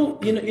some people,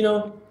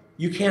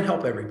 you can't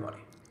help everybody.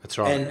 That's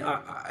right.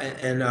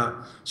 And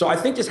so I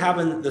think just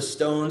having the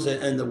stones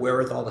and the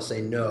wherewithal to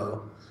say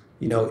no,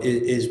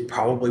 is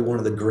probably one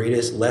of the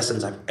greatest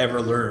lessons I've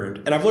ever learned.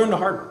 And I've learned the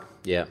hard way.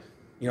 Yeah.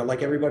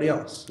 Like everybody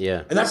else.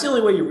 Yeah. And that's the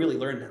only way you really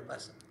learn that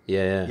lesson.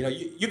 Yeah.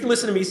 You can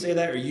listen to me say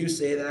that, or you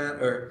say that,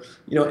 or,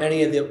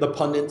 any of the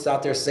pundits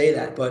out there say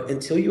that. But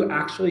until you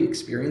actually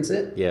experience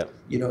it,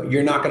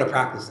 you're not going to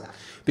practice that.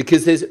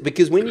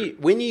 Because when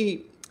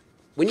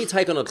you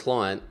take on a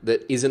client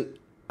that isn't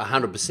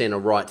 100% a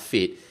right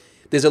fit,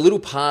 there's a little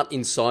part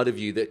inside of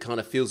you that kind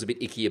of feels a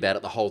bit icky about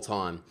it the whole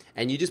time,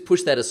 and you just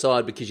push that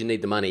aside because you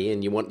need the money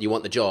and you want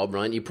the job,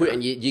 right?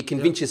 And you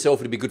convince yourself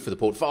it'll be good for the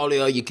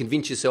portfolio. You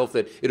convince yourself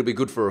that it'll be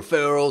good for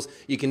referrals.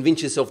 You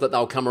convince yourself that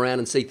they'll come around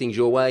and see things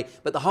your way.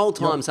 But the whole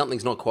time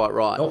something's not quite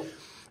right.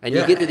 And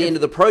you get to the end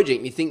of the project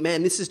and you think,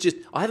 man, this is just,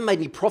 I haven't made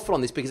any profit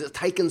on this because it's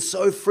taken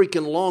so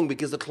freaking long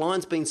because the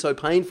client's been so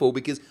painful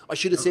because I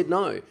should have said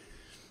no.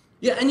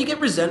 Yeah, and you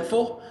get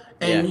resentful.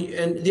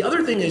 And the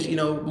other thing is,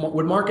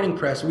 with Marketing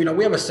Press, we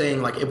have a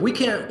saying like, if we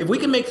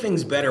can make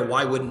things better,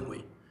 why wouldn't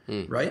we?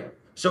 Right?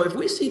 So if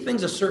we see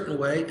things a certain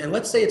way, and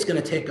let's say it's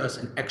going to take us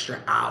an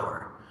extra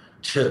hour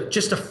to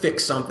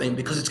fix something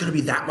because it's going to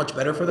be that much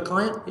better for the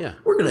client,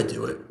 we're going to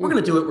do it. We're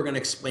going to do it. We're going to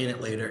explain it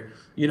later,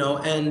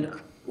 and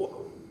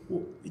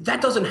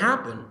that doesn't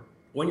happen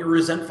when you're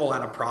resentful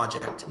at a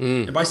project.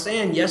 And by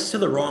saying yes to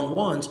the wrong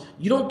ones,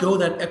 you don't go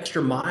that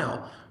extra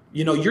mile.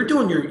 You're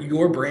doing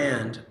your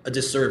brand a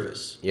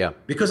disservice. Yeah.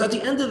 Because at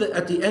the end of the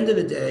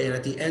day, and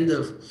at the end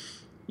of,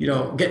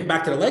 getting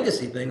back to the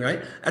legacy thing,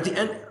 right? At the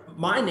end,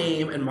 my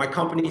name and my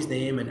company's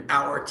name and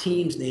our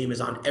team's name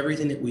is on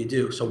everything that we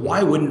do. So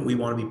why wouldn't we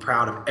want to be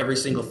proud of every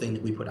single thing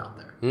that we put out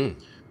there?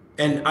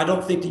 And I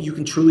don't think that you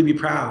can truly be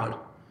proud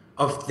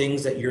of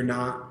things that you're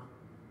not,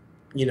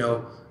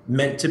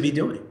 meant to be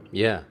doing.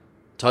 Yeah.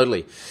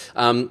 Totally.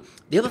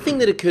 The other thing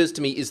that occurs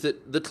to me is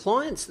that the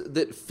clients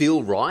that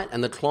feel right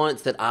and the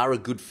clients that are a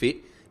good fit,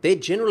 they're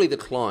generally the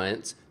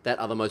clients that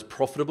are the most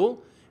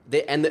profitable.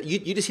 And that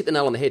you just hit the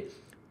nail on the head.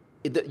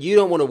 You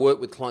don't want to work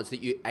with clients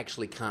that you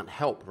actually can't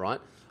help, right?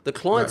 The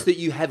clients that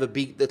you have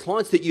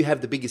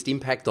the biggest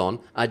impact on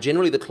are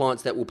generally the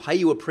clients that will pay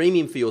you a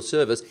premium for your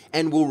service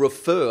and will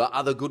refer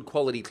other good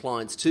quality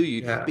clients to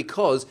you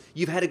because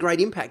you've had a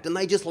great impact and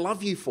they just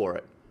love you for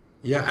it.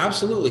 Yeah,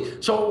 absolutely.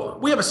 So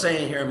we have a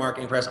saying here in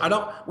Marketing Press.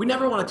 We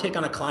never want to take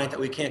on a client that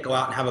we can't go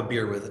out and have a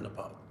beer with in the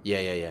pub.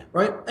 Yeah.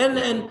 Right?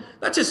 And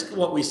that's just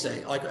what we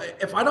say. Like,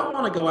 if I don't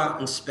want to go out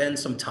and spend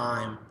some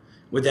time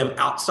with them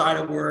outside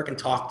of work and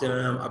talk to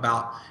them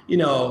about,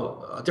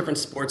 different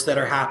sports that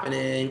are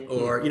happening,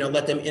 or,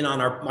 let them in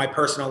on my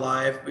personal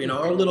life, or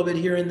a little bit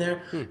here and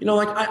there,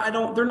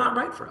 they're not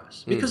right for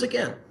us. Because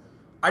again,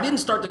 I didn't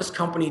start this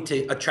company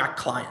to attract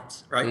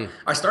clients, right?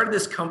 I started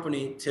this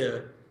company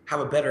to have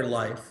a better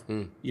life,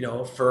 you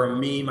know, for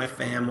me, my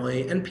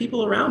family, and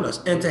people around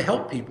us, and to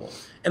help people.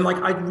 And like,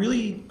 I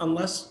really,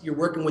 unless you're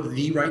working with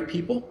the right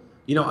people,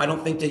 you know, I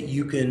don't think that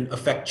you can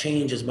affect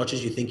change as much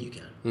as you think you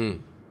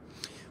can.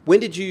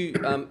 When did you,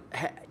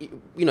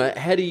 you know,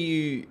 how do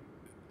you,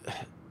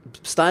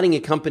 starting a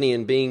company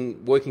and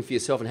working for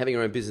yourself and having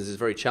your own business is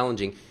very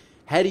challenging.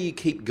 How do you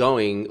keep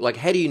going? Like,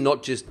 how do you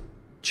not just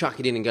chuck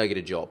it in and go get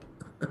a job?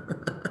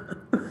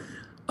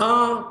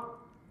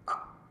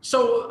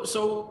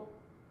 So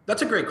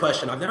that's a great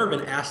question. I've never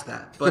been asked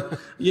that, but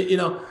you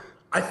know,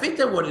 I think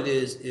that what it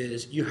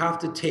is you have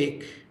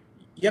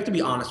to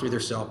be honest with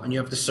yourself, and you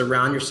have to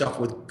surround yourself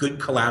with good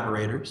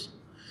collaborators,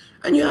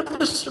 and you have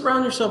to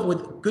surround yourself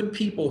with good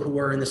people who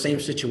are in the same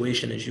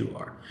situation as you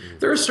are.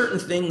 There are certain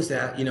things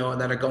that, you know,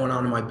 that are going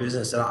on in my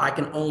business that I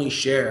can only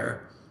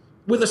share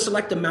with a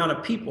select amount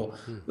of people,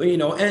 you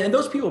know, and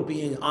those people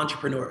being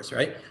entrepreneurs,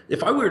 right?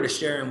 If I were to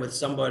share them with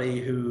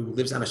somebody who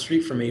lives down the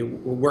street from me,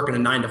 working a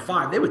 9 to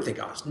 5, they would think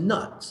I was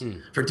nuts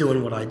for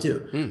doing what I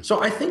do.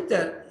 So I think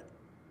that,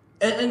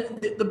 and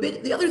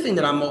the other thing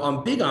that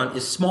I'm big on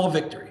is small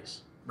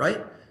victories,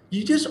 right?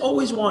 You just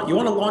always you want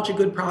to launch a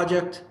good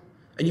project,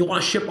 and you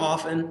want to ship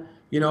often,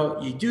 you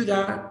know, you do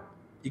that,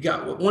 you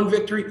got one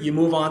victory, you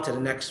move on to the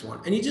next one.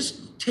 And you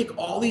just take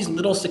all these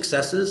little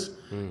successes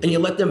and you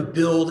let them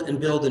build and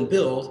build and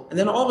build. And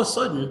then all of a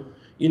sudden,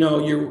 you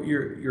know,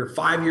 you're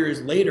 5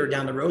 years later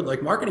down the road,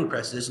 like Marketing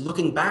Press is,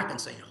 looking back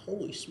and saying,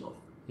 holy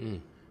smoke,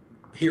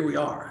 here we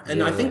are.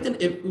 And I think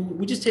that if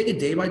we just take it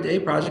day by day,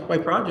 project by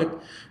project,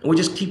 and we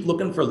just keep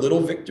looking for little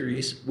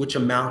victories, which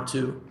amount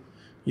to,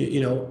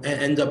 you know,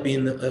 end up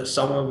being the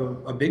sum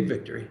of a big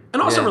victory.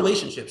 And also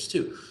relationships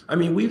too. I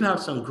mean, we've had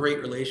some great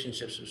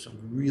relationships with some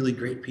really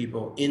great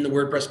people in the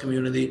WordPress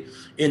community,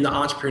 in the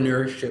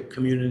entrepreneurship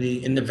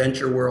community, in the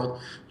venture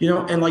world, you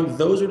know, and like,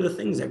 those are the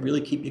things that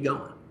really keep you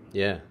going.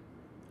 Yeah.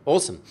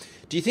 Awesome.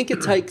 Do you think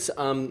it takes,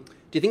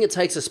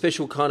 a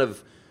special kind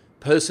of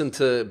person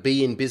to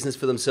be in business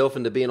for themselves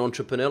and to be an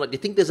entrepreneur? Like, do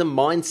you think there's a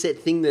mindset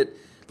thing that,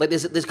 like,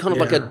 there's kind of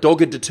like a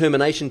dogged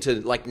determination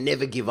to, like,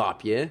 never give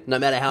up, no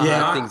matter how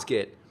hard things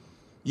get?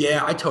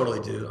 Yeah, I totally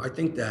do. I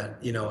think that,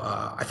 you know,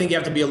 I think you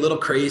have to be a little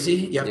crazy.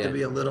 You have to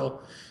be a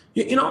little,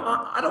 you know,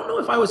 I don't know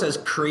if I was as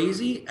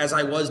crazy as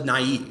I was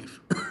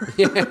naive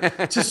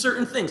to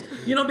certain things,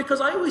 you know, because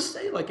I always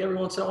say, like, every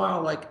once in a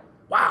while, like,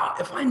 wow,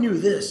 if I knew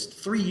this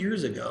 3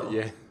 years ago,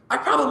 I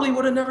probably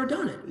would have never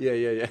done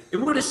it. It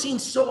would have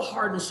seemed so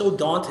hard and so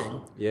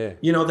daunting,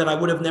 you know, that I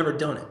would have never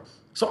done it.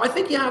 So I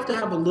think you have to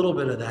have a little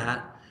bit of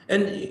that.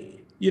 And,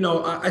 you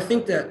know, I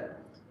think that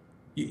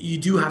you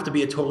do have to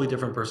be a totally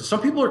different person.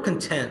 Some people are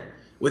content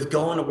with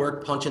going to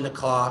work, punching the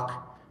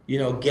clock, you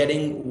know,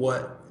 getting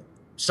what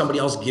somebody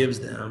else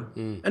gives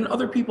them, and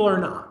other people are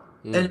not.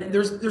 And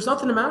there's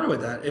nothing the matter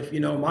with that. If, you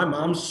know, my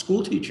mom's a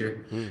school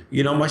teacher,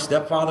 you know, my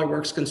stepfather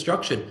works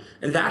construction,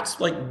 and that's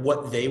like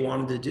what they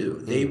wanted to do.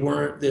 They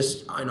weren't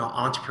this, you know,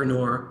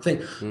 entrepreneur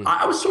thing.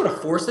 I was sort of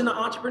forced into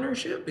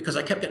entrepreneurship because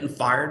I kept getting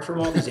fired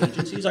from all these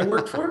agencies I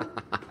worked for.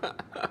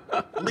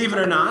 Believe it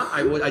or not,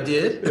 I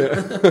did.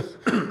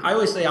 I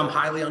always say I'm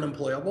highly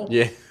unemployable.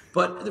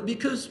 But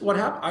because what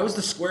happened, I was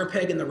the square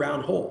peg in the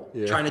round hole,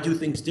 trying to do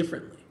things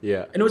differently.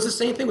 And it was the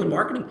same thing with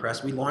Marketing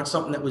Press. We launched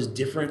something that was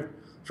different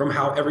from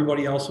how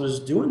everybody else was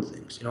doing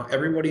things. You know,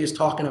 everybody is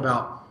talking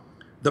about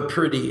the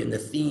pretty and the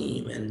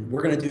theme, and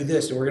we're going to do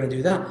this and we're going to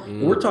do that.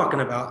 And we're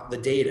talking about the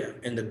data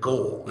and the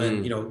goal.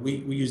 And, you know, we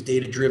use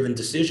data-driven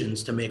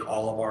decisions to make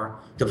all of our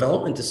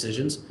development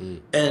decisions,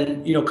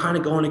 and, you know, kind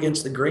of going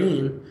against the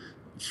grain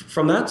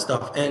from that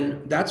stuff.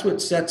 And that's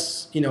what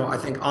sets, you know, I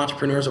think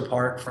entrepreneurs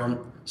apart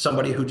from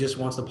somebody who just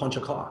wants to punch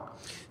a clock.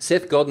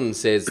 Seth Godin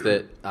says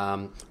that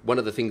one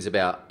of the things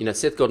about, you know,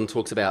 Seth Godin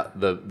talks about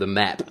the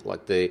map,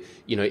 like the,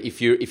 you know,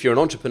 if you're an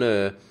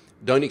entrepreneur,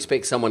 don't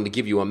expect someone to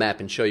give you a map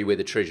and show you where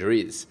the treasure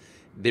is.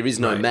 There is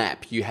no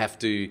map. You're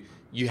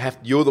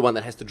the one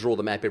that has to draw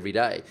the map every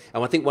day.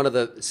 And I think one of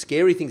the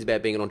scary things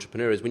about being an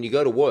entrepreneur is when you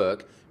go to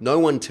work, no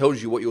one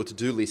tells you what your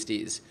to-do list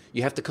is.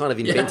 You have to kind of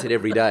invent it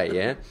every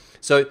day.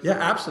 So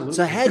absolutely.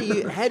 So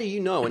how do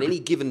you know on any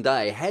given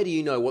day, how do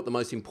you know what the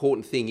most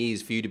important thing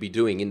is for you to be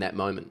doing in that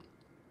moment?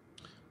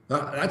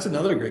 That's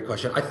another great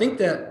question. I think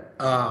that,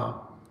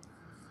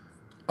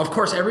 of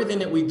course, everything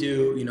that we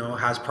do, you know,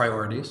 has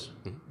priorities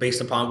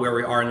based upon where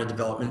we are in the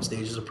development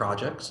stages of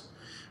projects.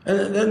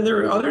 And then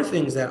there are other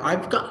things that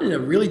I've gotten in a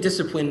really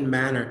disciplined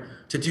manner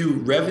to do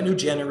revenue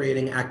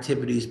generating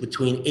activities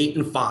between 8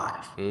 and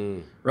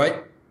 5,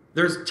 right?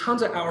 There's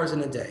tons of hours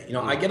in a day. You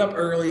know, I get up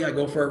early, I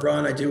go for a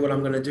run, I do what I'm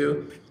going to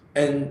do.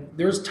 And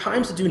there's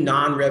times to do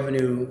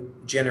non-revenue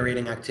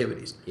generating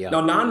activities. Now,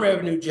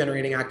 non-revenue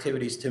generating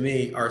activities to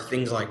me are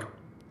things like,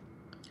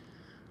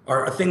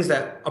 are things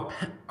that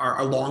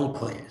are long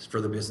plays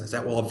for the business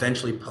that will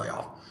eventually pay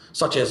off,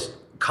 such as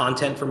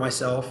content for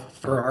myself,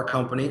 for our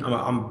company.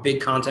 I'm a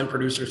big content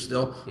producer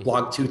still,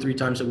 blog 2-3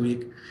 times a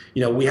week.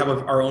 You know, we have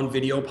our own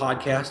video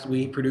podcast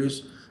we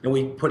produce and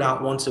we put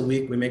out once a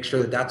week. We make sure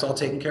that that's all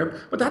taken care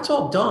of, but that's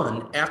all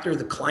done after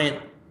the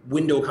client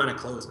window kind of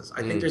closes.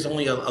 I think there's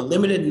only a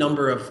limited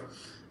number of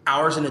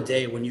hours in a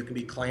day when you can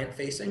be client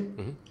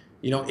facing.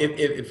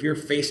 If you're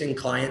facing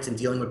clients and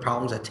dealing with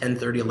problems at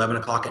 10:30, 11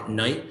 o'clock at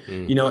night,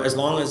 as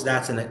long as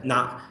that's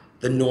not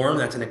the norm,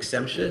 that's an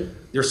exception,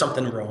 there's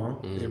something wrong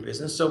in your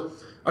business. So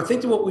I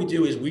think that what we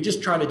do is we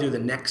just try to do the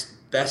next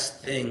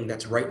best thing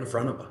that's right in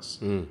front of us.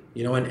 And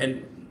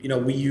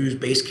we use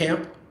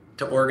Basecamp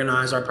to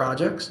organize our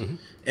projects.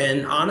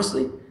 And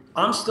honestly,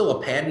 I'm still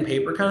a pad and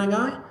paper kind of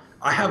guy.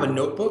 I have a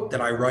notebook that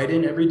I write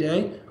in every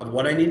day of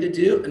what I need to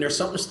do. And there's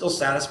something still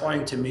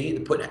satisfying to me to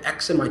put an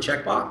X in my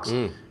checkbox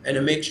and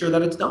to make sure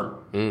that it's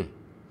done.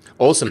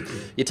 Awesome.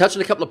 You touched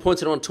on a couple of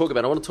points that I want to talk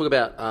about. I want to talk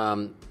about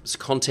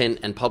content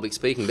and public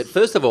speaking. But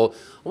first of all,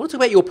 I want to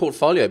talk about your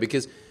portfolio,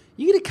 because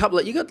there's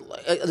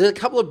a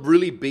couple of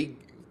really big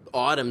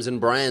items and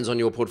brands on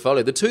your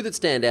portfolio. The two that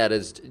stand out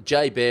is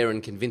J Bear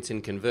and Convince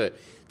and Convert.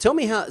 Tell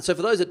me how, so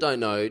for those that don't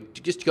know,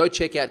 just go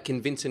check out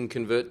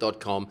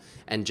convinceandconvert.com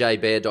and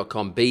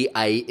jbear.com,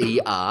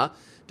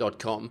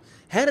 BAER.com.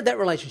 How did that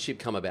relationship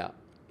come about?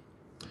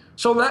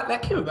 So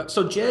that came about.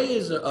 So Jay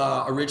is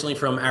originally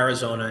from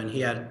Arizona, and he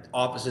had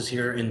offices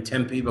here in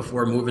Tempe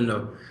before moving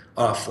to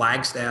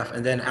Flagstaff,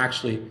 and then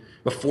actually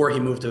before he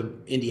moved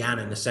to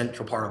Indiana, in the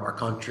central part of our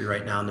country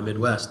right now in the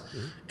Midwest.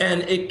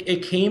 And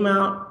it came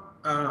out,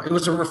 it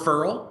was a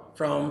referral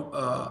from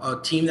a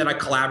team that I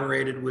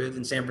collaborated with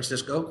in San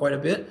Francisco quite a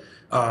bit,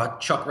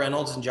 Chuck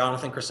Reynolds and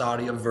Jonathan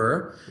Cressati of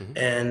Ver.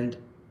 And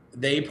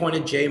they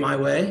pointed Jay my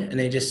way, and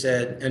they just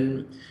said,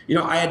 and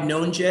I had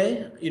known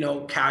Jay,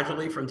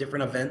 casually from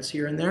different events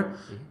here and there.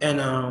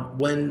 And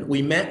when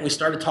we met, we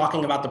started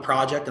talking about the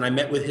project, and I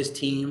met with his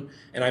team,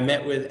 and I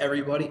met with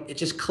everybody. It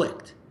just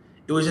clicked.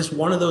 It was just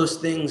one of those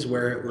things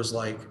where it was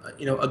like,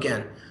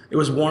 again, it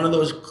was one of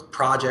those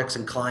projects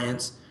and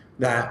clients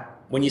that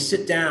when you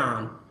sit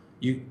down,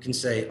 you can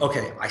say,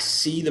 okay, I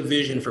see the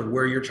vision for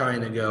where you're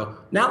trying to go.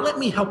 Now let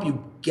me help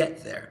you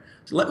get there.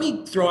 So let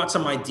me throw out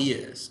some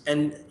ideas.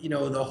 And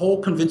the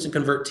whole Convince and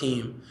Convert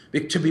team,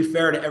 to be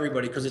fair to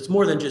everybody, because it's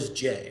more than just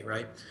Jay,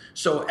 right?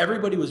 So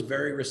everybody was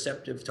very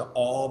receptive to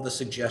all the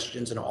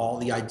suggestions and all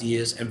the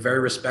ideas, and very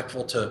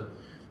respectful to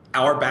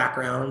our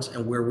backgrounds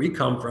and where we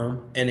come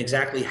from, and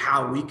exactly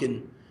how we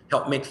can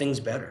help make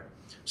things better.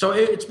 So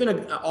it's been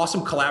an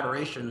awesome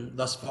collaboration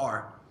thus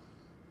far.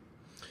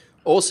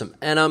 Awesome.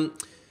 And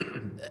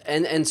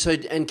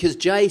because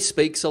Jay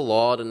speaks a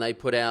lot, and they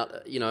put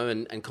out,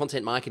 and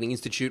Content Marketing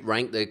Institute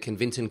ranked the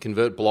Convince and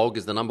Convert blog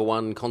as the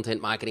 #1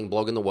 content marketing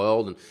blog in the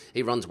world, and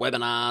he runs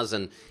webinars.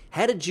 And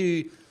how did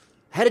you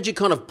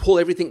kind of pull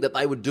everything that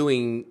they were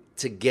doing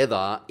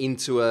together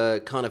into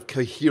a kind of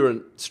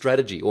coherent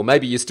strategy? Or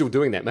maybe you're still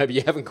doing that. Maybe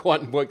you haven't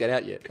quite worked that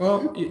out yet.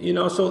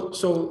 Well,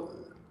 so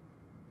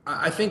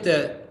I think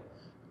that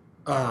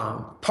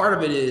part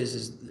of it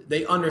is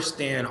they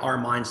understand our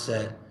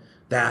mindset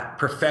that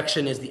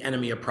perfection is the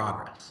enemy of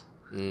progress,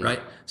 right?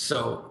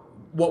 So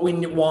what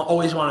we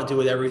always want to do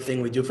with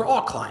everything we do for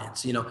all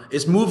clients,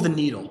 is move the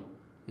needle.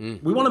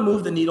 We want to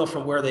move the needle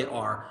from where they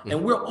are,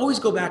 and we'll always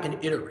go back and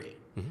iterate.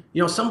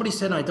 Somebody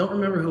said, and I don't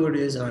remember who it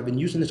is, and I've been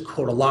using this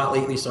quote a lot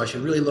lately, so I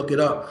should really look it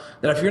up,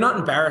 that if you're not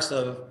embarrassed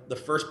of the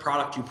first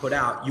product you put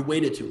out, you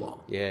waited too long.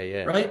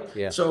 Yeah. Right?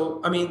 Yeah.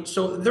 So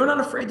they're not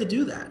afraid to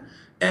do that.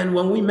 And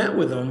when we met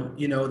with them,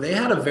 they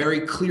had a very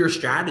clear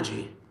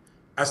strategy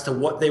as to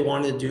what they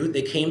wanted to do.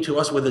 They came to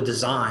us with a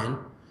design,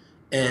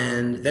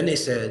 and then they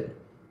said,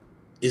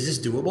 is this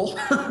doable?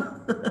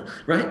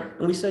 Right?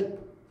 And we said,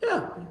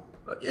 yeah,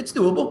 it's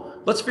doable.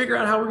 Let's figure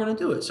out how we're going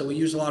to do it. So we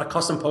used a lot of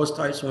custom post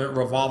types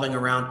revolving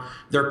around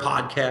their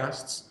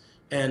podcasts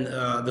and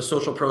the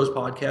Social Pros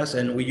podcast.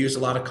 And we use a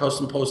lot of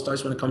custom post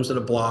types when it comes to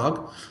the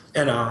blog.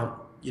 And,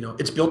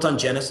 it's built on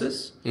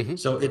Genesis.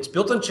 So it's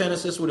built on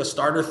Genesis with a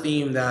starter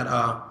theme that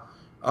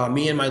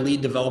me and my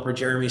lead developer,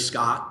 Jeremy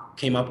Scott,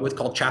 came up with,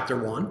 called Chapter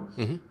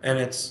 1. And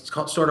it's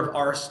called sort of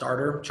our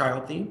starter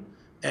child theme.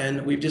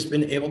 And we've just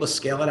been able to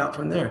scale it out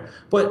from there.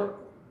 But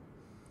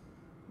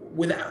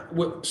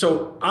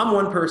so I'm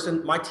one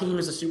person, my team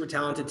is a super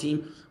talented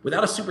team.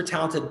 Without a super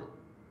talented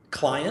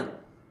client,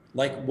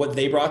 like what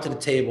they brought to the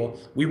table,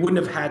 we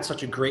wouldn't have had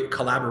such a great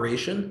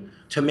collaboration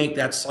to make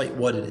that site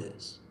what it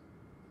is.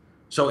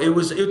 So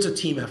it's a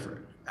team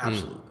effort,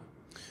 absolutely.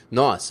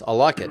 Nice, I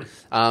like it.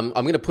 I'm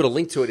going to put a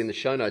link to it in the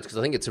show notes, because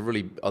I think it's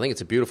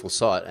a beautiful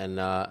site,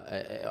 and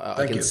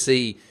I can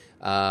see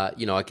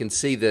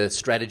the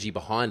strategy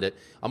behind it.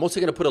 I'm also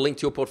going to put a link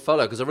to your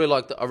portfolio, because I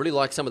really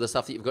like some of the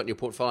stuff that you've got in your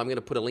portfolio. I'm going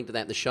to put a link to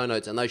that in the show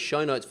notes, and those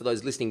show notes for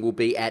those listening will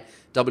be at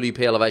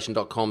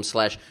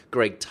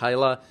wpelevation.com/Greg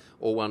Taylor,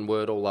 all one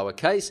word, all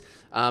lowercase.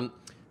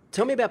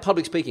 Tell me about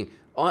public speaking.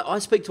 I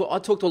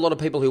talk to a lot of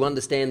people who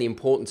understand the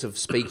importance of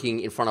speaking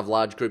in front of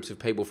large groups of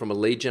people from a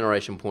lead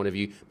generation point of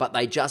view, but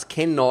they just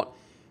cannot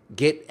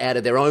get out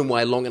of their own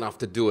way long enough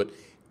to do it.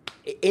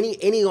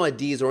 Any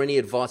ideas or any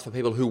advice for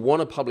people who want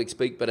to public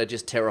speak but are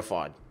just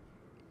terrified?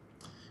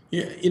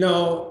 Yeah,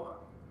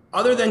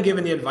 other than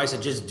giving the advice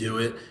of just do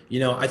it,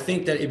 I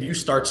think that if you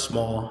start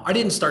small, I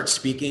didn't start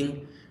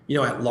speaking,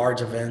 at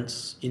large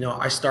events.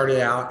 I started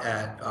out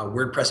at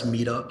WordPress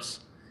meetups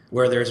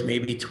where there's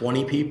maybe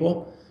 20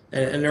 people.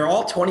 And they're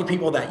all 20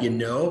 people that you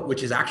know,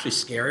 which is actually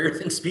scarier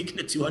than speaking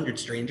to 200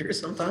 strangers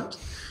sometimes.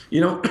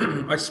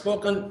 I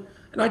spoke on,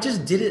 and I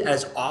just did it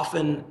as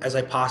often as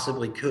I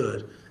possibly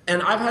could.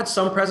 And I've had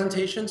some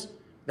presentations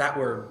that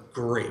were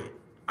great.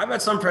 I've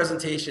had some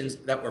presentations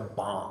that were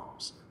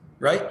bombs,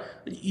 right?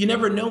 You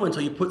never know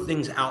until you put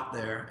things out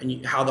there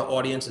and how the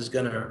audience is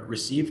going to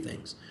receive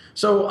things.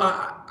 So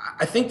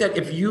I think that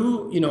if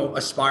you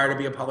aspire to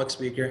be a public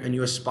speaker and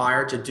you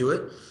aspire to do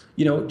it,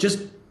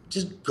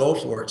 just go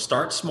for it.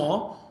 Start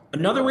small.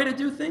 Another way to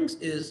do things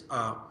is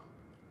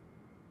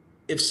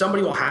if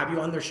somebody will have you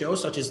on their show,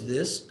 such as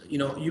this,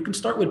 you can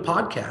start with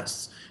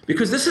podcasts,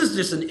 because this is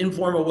just an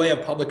informal way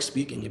of public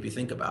speaking if you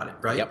think about it,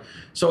 right? Yep.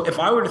 So if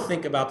I were to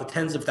think about the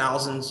tens of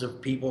thousands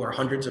of people or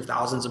hundreds of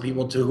thousands of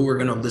people who are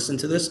going to listen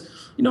to this,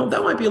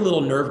 that might be a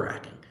little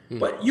nerve-wracking.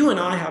 But you and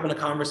I having a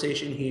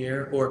conversation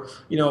here, or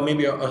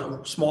maybe a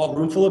small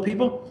room full of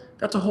people,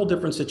 that's a whole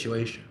different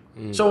situation.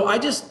 So I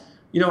just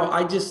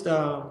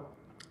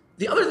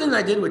the other thing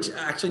I did, which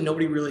actually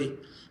nobody really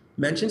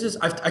mentions, is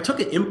I took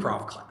an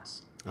improv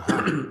class.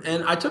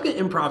 And I took an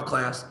improv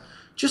class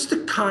just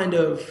to kind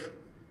of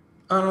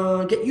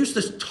get used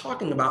to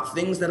talking about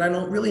things that I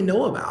don't really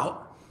know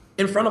about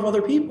in front of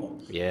other people.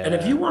 Yeah. And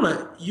if you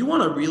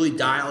wanna really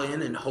dial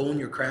in and hone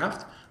your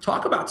craft,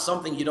 talk about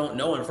something you don't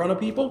know in front of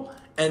people.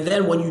 And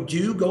then when you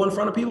do go in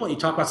front of people and you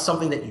talk about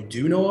something that you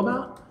do know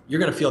about, you're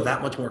gonna feel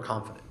that much more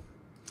confident.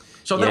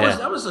 So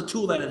that was a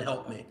tool that had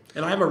helped me.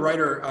 And I have a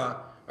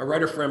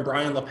writer friend,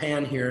 Brian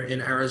LePan, here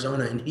in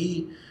Arizona, and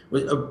he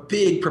was a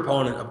big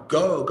proponent of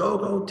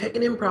go, take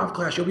an improv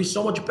class. You'll be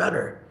so much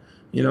better.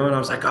 And I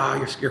was like,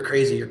 you're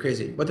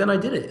crazy. But then I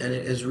did it, and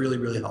it has really,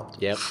 really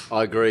helped. Yep,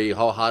 I agree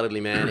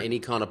wholeheartedly, man. Any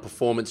kind of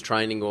performance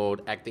training or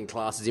acting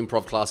classes,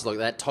 improv classes like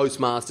that,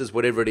 Toastmasters,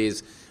 whatever it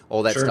is,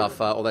 all that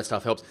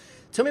stuff helps.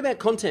 Tell me about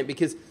content,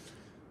 because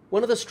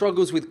one of the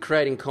struggles with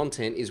creating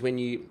content is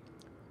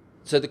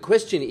so the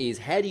question is,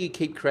 how do you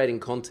keep creating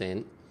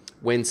content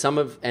when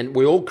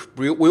we all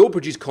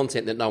produce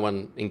content that no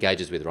one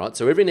engages with, right?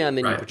 So every now and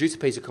then you produce a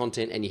piece of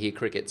content and you hear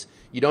crickets.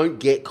 You don't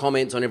get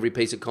comments on every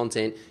piece of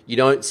content. You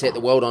don't set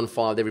the world on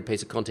fire with every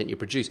piece of content you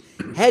produce.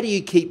 How do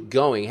you keep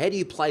going? How do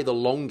you play the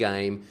long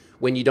game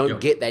when you don't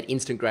get that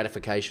instant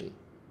gratification?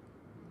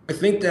 I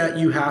think that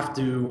you have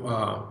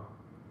to,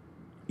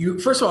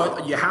 first of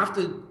all, you have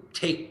to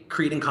take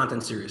creating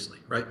content seriously,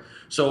 right?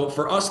 So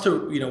for us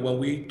to, when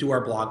we do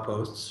our blog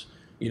posts,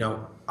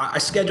 I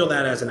schedule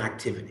that as an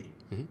activity.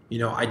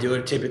 I do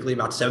it typically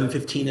about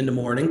 7:15 in the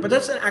morning, but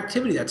that's an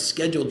activity that's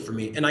scheduled for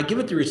me, and I give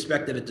it the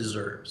respect that it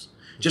deserves.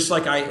 Just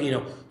like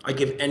I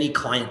give any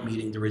client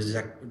meeting the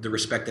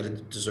respect that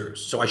it deserves.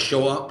 So I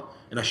show up,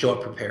 and I show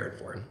up prepared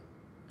for it.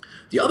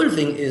 The other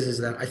thing is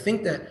that I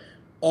think that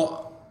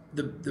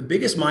the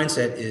biggest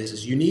mindset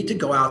is you need to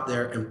go out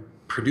there and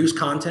produce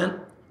content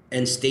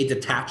and stay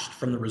detached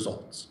from the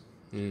results,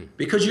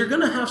 because you're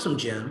going to have some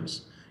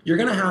gems, you're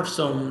going to have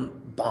some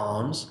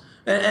bombs,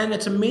 and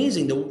it's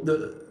amazing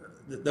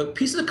the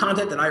pieces of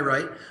content that I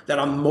write that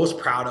I'm most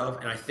proud of,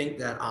 and I think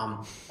that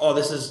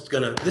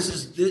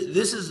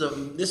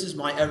this is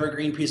my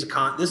evergreen piece of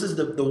content. This is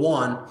the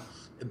one.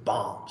 It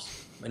bombs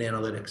in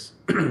analytics,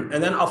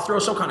 and then I'll throw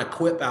some kind of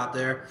quip out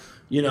there,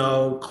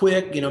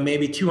 quick,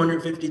 maybe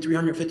 250,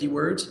 350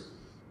 words,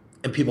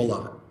 and people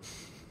love it.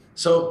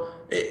 So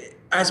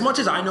as much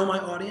as I know my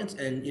audience,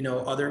 and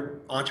other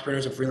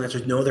entrepreneurs and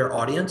freelancers know their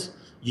audience,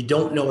 you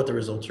don't know what the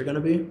results are going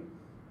to be.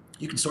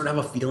 You can sort of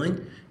have a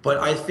feeling, but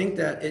I think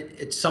that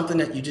it's something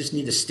that you just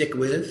need to stick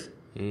with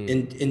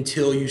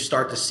until you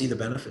start to see the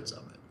benefits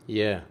of it.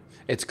 Yeah,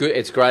 it's good.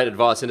 It's great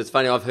advice. And it's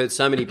funny, I've heard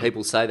so many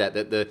people say that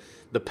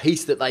the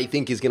piece that they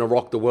think is going to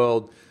rock the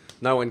world,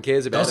 no one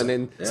cares about. And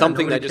then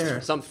something they just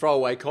cares. Some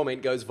throwaway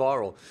comment goes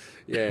viral.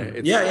 Yeah.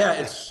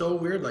 It's so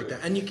weird like that.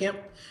 And you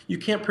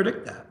can't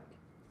predict that.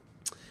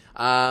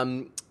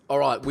 All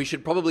right, we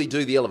should probably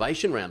do the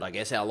elevation round, I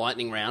guess, our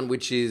lightning round,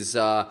 which is,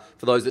 for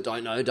those that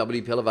don't know,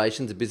 WP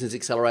Elevation's a business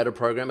accelerator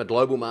program, a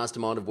global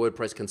mastermind of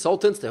WordPress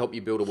consultants to help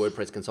you build a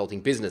WordPress consulting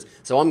business.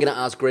 So I'm going to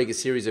ask Greg a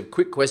series of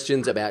quick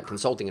questions about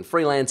consulting and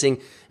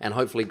freelancing, and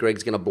hopefully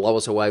Greg's going to blow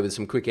us away with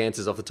some quick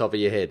answers off the top of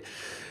your head.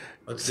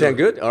 Sound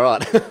good? All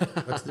right.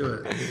 Let's do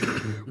it.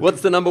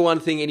 What's the number one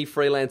thing any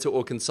freelancer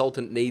or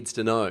consultant needs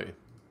to know?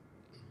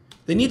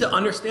 They need to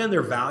understand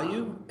their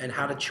value and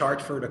how to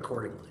charge for it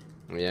accordingly.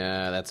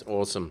 Yeah, that's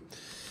awesome.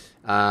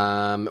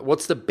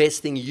 What's the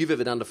best thing you've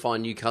ever done to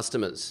find new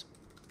customers?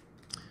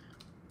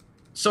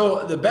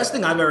 So the best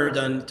thing I've ever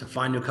done to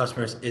find new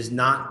customers is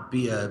not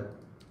be an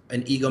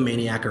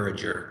egomaniac or a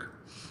jerk,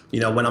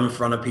 when I'm in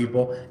front of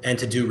people, and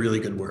to do really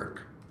good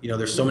work.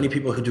 There's so many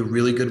people who do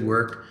really good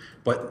work,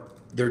 but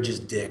they're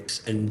just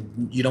dicks,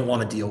 and you don't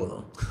want to deal with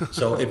them.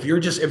 So if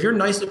you're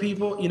nice to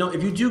people,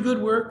 if you do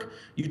good work,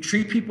 you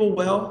treat people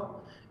well,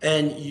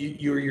 and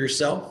you're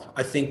yourself,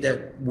 I think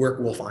that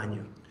work will find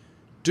you.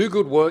 Do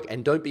good work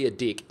and don't be a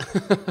dick.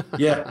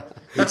 Yeah,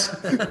 that's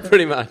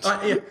pretty much.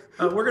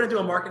 We're going to do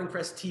a Marketing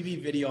Press TV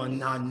video on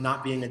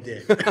not being a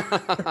dick.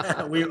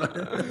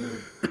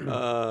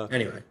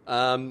 Anyway.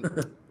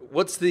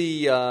 What's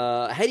the,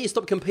 how do you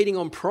stop competing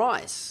on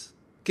price?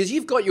 Because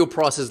you've got your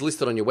prices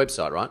listed on your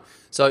website, right?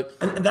 So,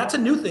 and that's a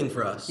new thing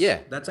for us. Yeah.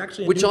 That's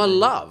actually which I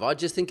love. I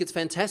just think it's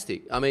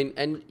fantastic. I mean,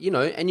 and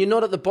you're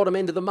not at the bottom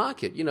end of the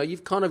market.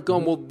 You've kind of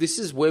gone, well, this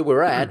is where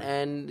we're at,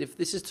 and if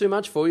this is too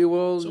much for you,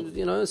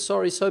 well,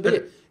 sorry, so be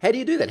it. How do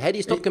you do that? How do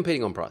you stop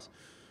competing on price?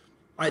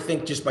 I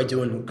think just by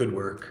doing good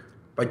work.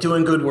 By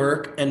doing good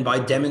work and by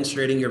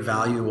demonstrating your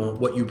value on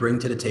what you bring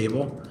to the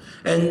table.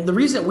 And the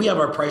reason we have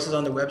our prices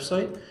on the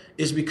website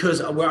is because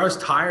I was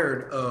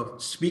tired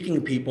of speaking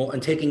to people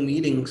and taking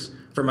meetings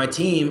for my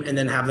team and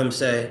then have them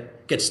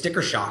get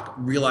sticker shock,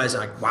 realize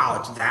like, wow,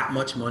 it's that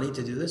much money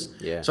to do this.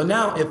 Yeah. So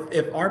now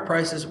if our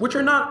prices, which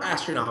are not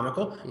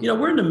astronomical,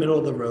 we're in the middle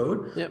of the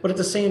road, Yep. but at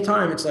the same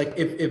time, it's like,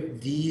 if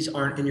these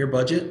aren't in your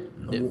budget,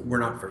 we're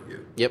not for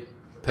you. Yep.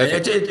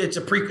 Perfect. It's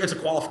a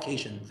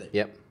qualification thing.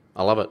 Yep.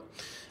 I love it.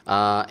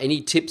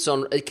 Any tips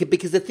on,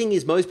 because the thing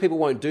is most people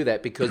won't do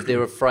that because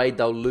they're afraid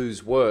they'll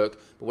lose work,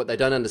 but what they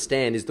don't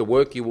understand is the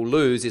work you will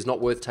lose is not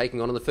worth taking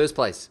on in the first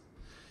place.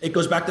 It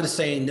goes back to the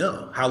saying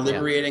no, how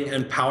liberating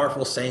and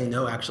powerful saying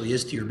no actually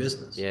is to your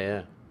business.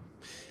 Yeah.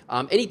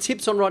 Any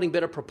tips on writing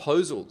better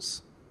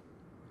proposals?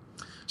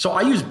 So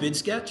I use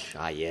BidSketch.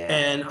 Yeah.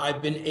 And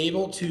I've been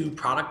able to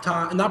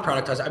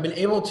I've been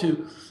able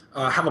to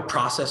have a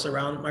process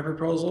around my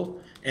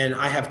proposal. And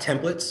I have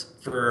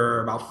templates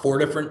for about 4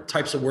 different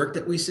types of work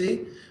that we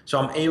see. So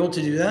I'm able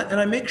to do that. And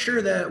I make sure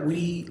that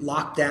we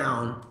lock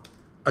down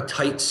a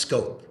tight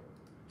scope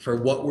for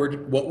what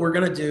we're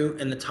going to do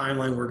and the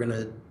timeline we're going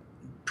to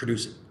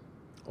produce it.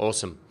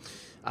 Awesome.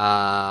 Do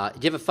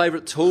you have a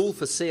favorite tool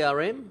for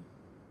CRM?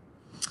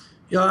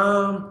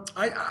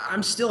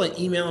 I'm still an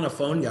email and a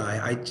phone guy.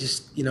 I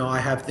just, I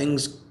have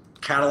things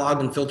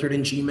cataloged and filtered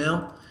in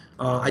Gmail.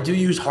 I do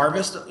use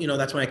Harvest,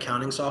 that's my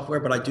accounting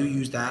software, but I do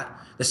use that,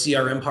 the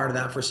CRM part of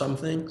that for some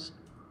things.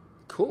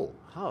 Cool.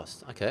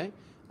 Harvest. Okay.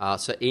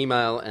 So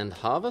email and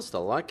Harvest. I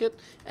like it.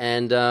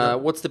 And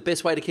what's the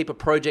best way to keep a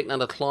project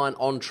and a client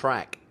on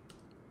track?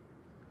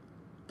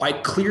 By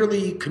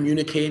clearly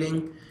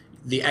communicating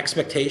the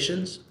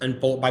expectations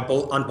and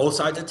on both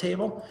sides of the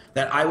table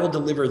that I will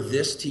deliver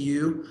this to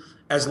you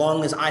as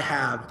long as I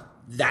have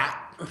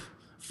that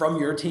from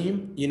your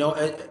team,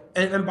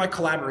 and by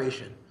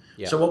collaboration.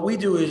 Yeah. So what we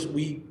do is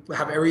we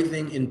have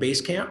everything in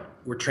Basecamp.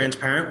 We're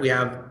transparent. We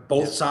have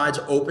both sides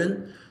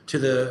open to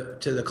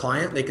the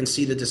client. They can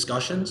see the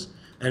discussions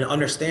and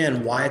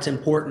understand why it's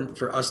important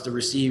for us to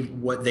receive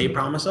what they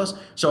promise us.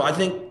 So I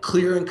think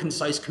clear and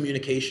concise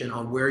communication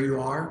on where you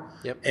are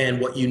and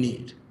what you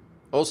need.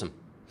 Awesome.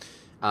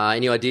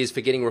 Any ideas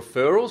for getting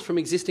referrals from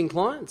existing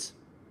clients?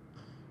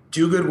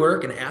 Do good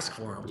work and ask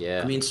for them.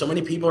 Yeah. I mean, so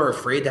many people are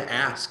afraid to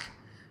ask.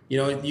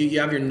 You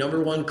have your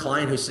number one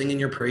client who's singing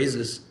your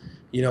praises.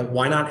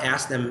 Why not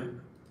ask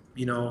them,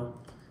 do you know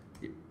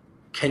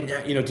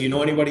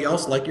anybody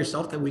else like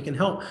yourself that we can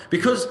help?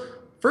 Because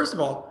first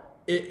of all,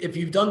 if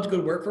you've done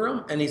good work for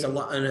him and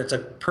it's a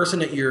person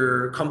that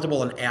you're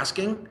comfortable in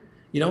asking,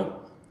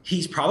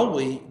 he's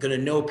probably going to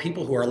know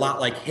people who are a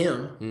lot like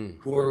him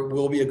who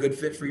will be a good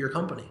fit for your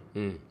company.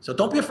 So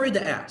don't be afraid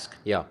to ask.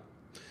 Yeah,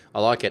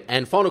 I like it.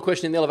 And final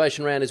question in the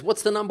elevation round is,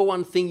 what's the number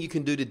one thing you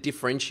can do to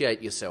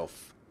differentiate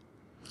yourself?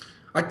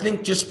 I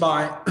think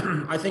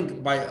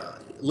by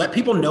let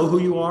people know who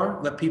you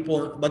are, let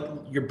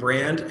your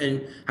brand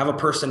and have a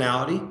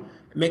personality.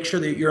 Make sure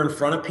that you're in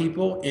front of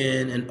people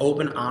in an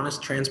open,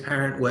 honest,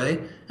 transparent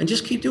way, and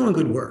just keep doing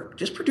good work.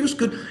 Just produce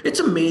good. It's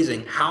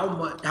amazing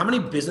how many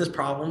business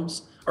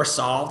problems are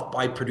solved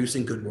by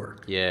producing good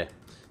work. Yeah,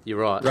 you're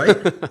right. Right?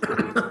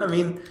 I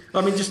mean,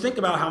 just think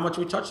about how much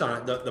we touched on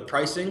it. The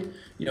pricing,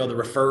 the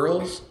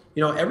referrals,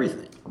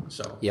 everything.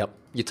 So. Yep.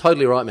 You're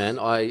totally right, man.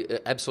 I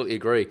absolutely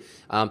agree.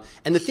 And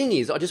the thing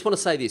is, I just want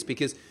to say this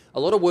because a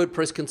lot of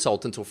WordPress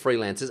consultants or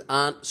freelancers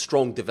aren't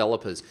strong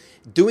developers.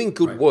 Doing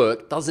good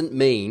work doesn't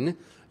mean,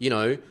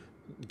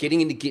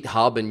 getting into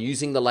GitHub and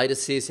using the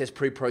latest CSS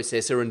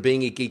preprocessor and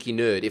being a geeky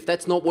nerd. If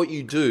that's not what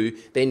you do,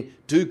 then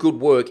do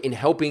good work in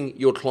helping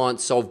your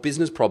clients solve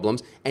business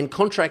problems and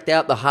contract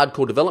out the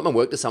hardcore development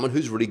work to someone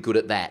who's really good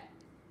at that.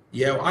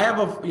 Yeah,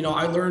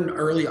 I learned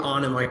early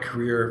on in my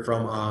career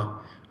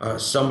from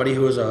somebody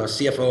who was a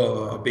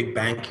CFO of a big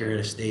bank here in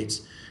the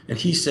States. And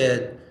he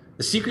said,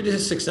 the secret to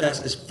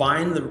success is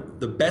find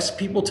the best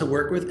people to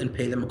work with and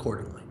pay them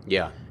accordingly.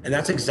 Yeah. And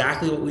that's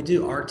exactly what we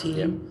do. Our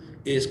team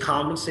is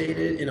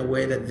compensated in a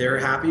way that they're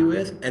happy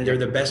with, and they're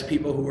the best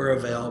people who are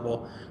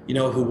available,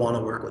 who want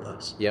to work with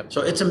us. Yep.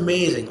 So it's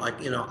amazing.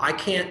 I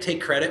can't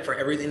take credit for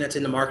everything that's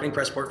in the Marketing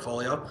Press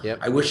portfolio. Yep.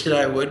 I wish that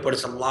I would, but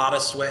it's a lot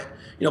of sweat,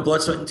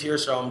 blood, sweat, and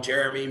tears from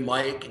Jeremy,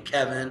 Mike, and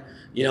Kevin,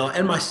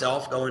 and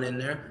myself going in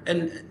there.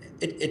 And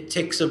it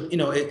takes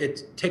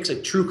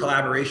a true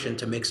collaboration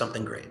to make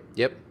something great.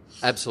 Yep.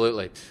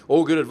 Absolutely.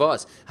 All good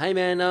advice. Hey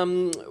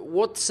man,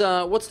 what's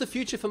the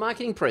future for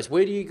Marketing Press?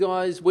 Where do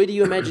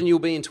you imagine you'll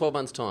be in 12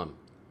 months' time?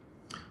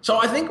 So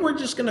I think we're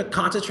just going to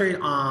concentrate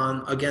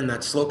on, again,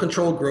 that slow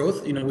controlled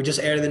growth. We just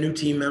added a new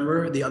team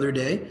member the other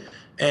day,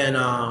 And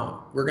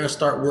we're going to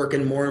start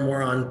working more and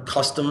more on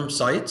custom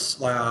sites,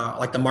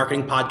 like the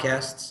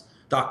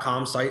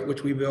marketingpodcasts.com site,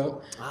 which we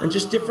built, and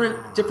just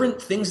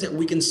different things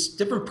that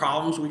different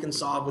problems we can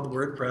solve with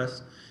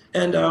WordPress.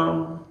 And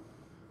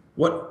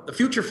what the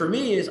future for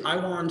me is, I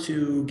want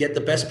to get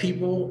the best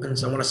people, and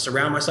so I want to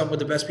surround myself with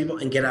the best people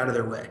and get out of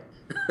their way.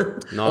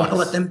 Nice. I want to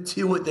let them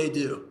do what they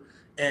do.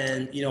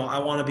 And, I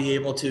want to be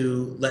able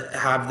to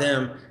have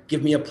them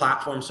give me a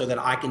platform so that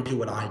I can do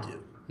what I do.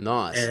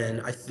 Nice.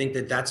 And I think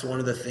that that's one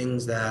of the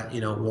things that,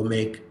 will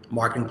make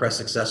MarketingPress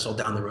successful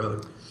down the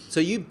road. So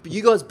you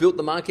guys built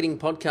the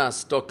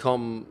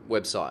marketingpodcast.com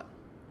website?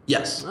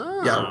 Yes.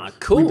 Yeah.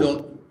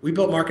 Cool. We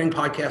built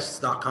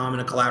marketingpodcasts.com in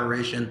a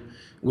collaboration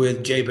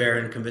with Jay Bear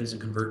and Convince and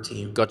Convert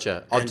team.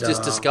 Gotcha. I've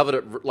just discovered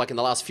it like in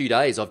the last few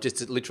days. I've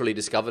just literally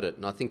discovered it,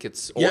 and I think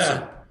it's awesome.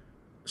 Yeah.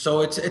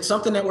 So it's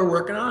something that we're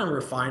working on and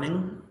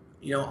refining.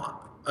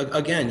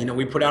 Again,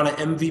 we put out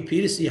an MVP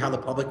to see how the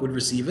public would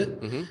receive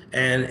it,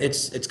 and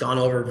it's gone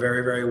over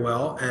very, very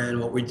well. And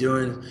what we're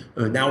doing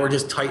now, we're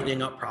just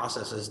tightening up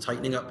processes,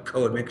 tightening up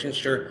code, making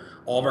sure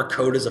all of our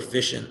code is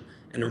efficient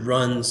and it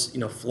runs,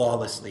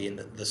 flawlessly, and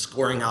the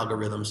scoring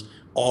algorithms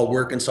all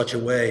work in such a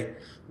way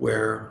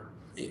where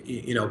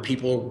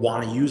people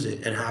want to use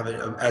it and have it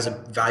as a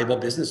valuable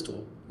business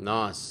tool.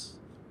 Nice.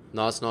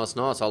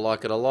 I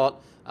like it a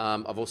lot.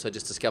 I've also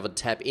just discovered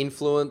Tap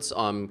Influence.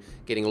 I'm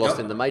getting lost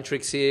in the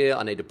matrix here.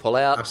 I need to pull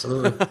out.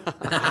 Absolutely.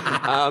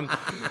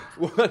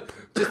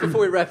 Just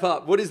before we wrap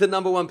up, what is the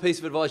number one piece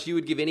of advice you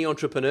would give any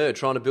entrepreneur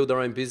trying to build their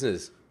own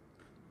business?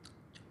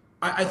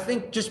 I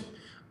think just,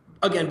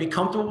 again, be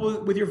comfortable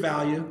with your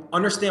value,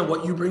 understand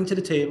what you bring to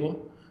the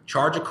table,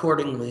 charge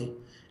accordingly,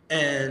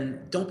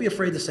 and don't be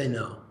afraid to say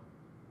no.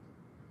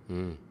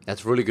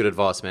 That's really good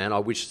advice, man. I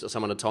wish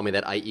someone had told me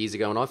that 8 years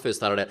ago when I first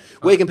started out.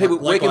 Where can people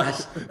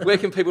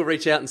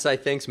reach out and say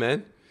thanks,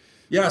 man?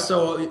 Yeah,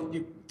 so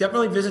you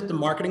definitely visit the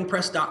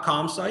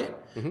marketingpress.com site.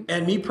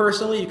 And me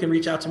personally, you can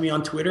reach out to me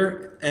on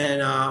Twitter,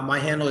 and my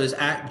handle is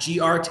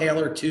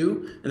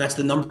 @grtaylor2, and that's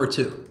the number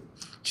 2.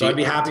 So I'd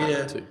be happy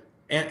to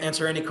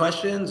answer any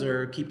questions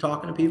or keep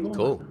talking to people.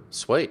 Cool,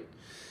 sweet.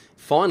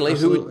 Finally,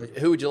 who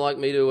would you like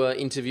me to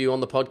interview on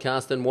the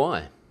podcast, and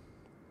why?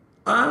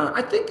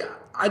 I think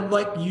I'd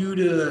like you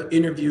to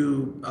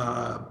interview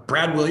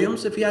Brad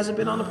Williams, if he hasn't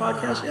been on the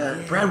podcast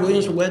yet. Brad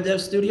Williams from Web Dev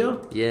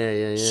Studio.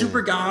 Yeah.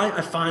 Super guy.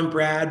 I find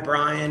Brad,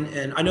 Brian,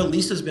 and I know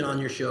Lisa's been on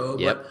your show,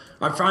 but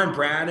I find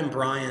Brad and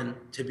Brian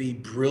to be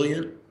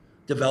brilliant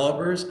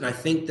developers. And I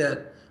think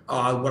that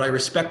what I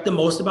respect the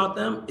most about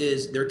them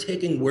is they're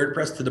taking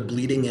WordPress to the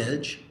bleeding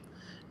edge.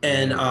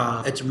 And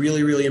it's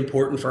really, really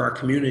important for our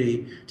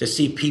community to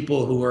see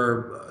people who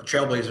are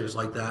trailblazers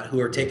like that, who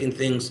are taking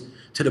things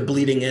to the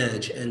bleeding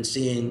edge and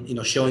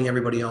showing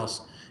everybody else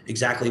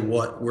exactly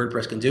what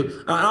WordPress can do.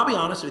 And I'll be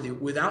honest with you,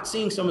 without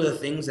seeing some of the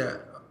things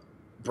that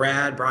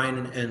Brad,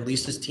 Brian, and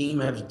Lisa's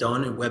team have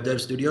done in Web Dev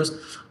Studios,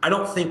 I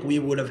don't think we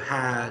would have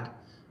had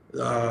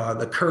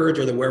the courage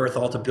or the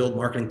wherewithal to build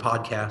marketing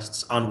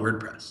podcasts on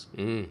WordPress.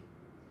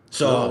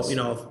 So, nice.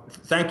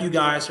 Thank you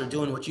guys for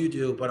doing what you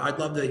do, but I'd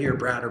love to hear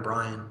Brad or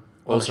Brian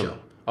on the show.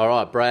 All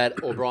right, Brad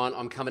or Brian,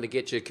 I'm coming to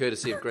get you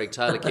courtesy of Greg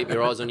Taylor. Keep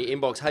your eyes on your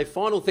inbox. Hey,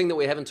 final thing that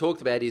we haven't talked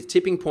about is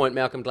Tipping Point,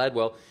 Malcolm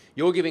Gladwell.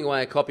 You're giving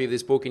away a copy of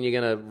this book and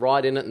you're going to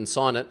write in it and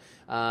sign it,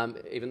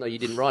 even though you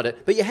didn't write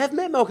it. But you have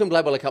met Malcolm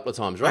Gladwell a couple of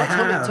times, right?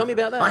 Tell me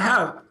about that. I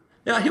have.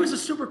 Yeah, he was a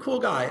super cool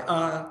guy.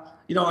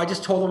 I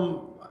just told him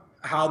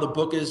how the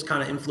book has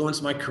kind of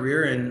influenced my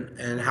career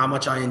and how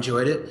much I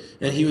enjoyed it.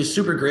 And he was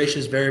super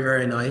gracious, very,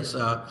 very nice.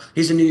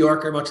 He's a New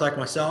Yorker, much like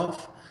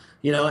myself,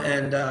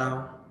 and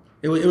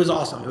it was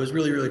awesome. It was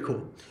really, really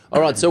cool.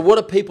 All right, so what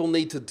do people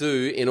need to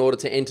do in order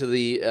to enter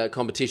the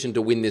competition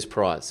to win this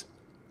prize?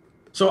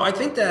 So I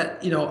think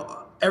that,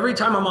 every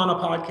time I'm on a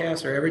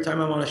podcast or every time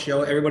I'm on a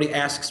show, everybody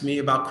asks me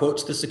about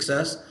quotes to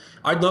success.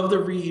 I'd love to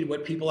read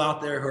what people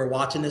out there who are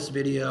watching this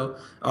video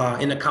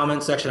in the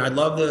comment section. I'd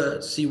love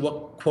to see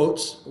what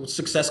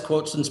success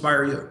quotes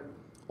inspire you.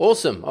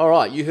 Awesome. All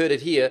right, you heard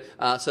it here.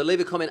 So leave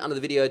a comment under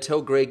the video.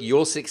 Tell Greg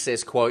your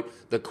success quote,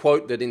 the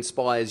quote that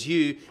inspires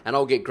you, and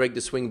I'll get Greg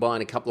to swing by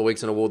in a couple of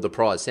weeks and award the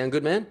prize. Sound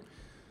good, man?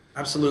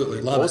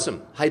 Absolutely. Love it.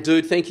 Awesome. Hey,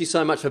 dude, thank you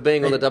so much for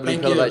being on the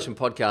WP Elevation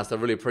podcast. I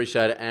really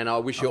appreciate it, and I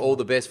wish you all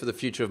the best for the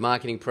future of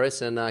Marketing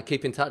Press, and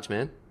keep in touch,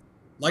 man.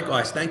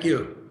 Likewise. Thank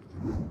you.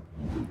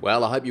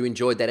 Well, I hope you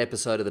enjoyed that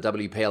episode of the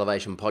WP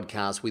Elevation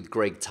podcast with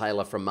Greg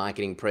Taylor from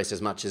Marketing Press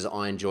as much as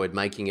I enjoyed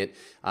making it.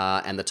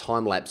 And the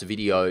time-lapse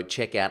video,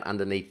 check out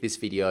underneath this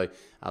video,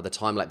 the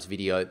time-lapse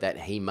video that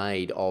he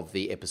made of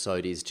the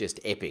episode is just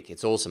epic.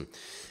 It's awesome.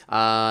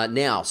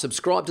 Now,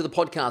 subscribe to the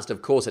podcast,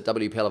 of course, at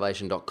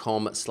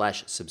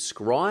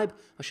wpelevation.com/subscribe.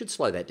 I should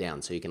slow that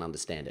down so you can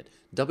understand it.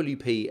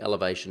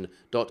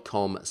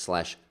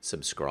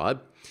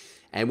 wpelevation.com/subscribe.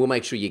 And we'll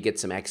make sure you get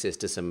some access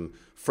to some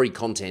free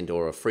content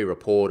or a free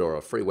report or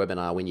a free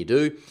webinar when you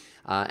do.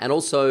 And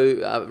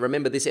also,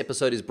 remember, this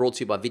episode is brought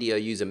to you by Video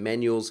User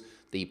Manuals,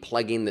 the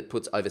plugin that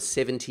puts over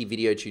 70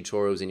 video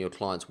tutorials in your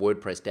client's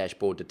WordPress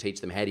dashboard to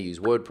teach them how to use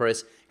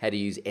WordPress, how to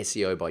use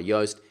SEO by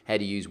Yoast, how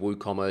to use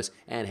WooCommerce,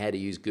 and how to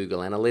use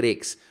Google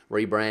Analytics.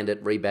 Rebrand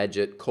it, rebadge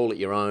it, call it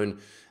your own,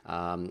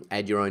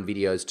 add your own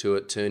videos to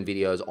it, turn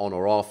videos on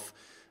or off.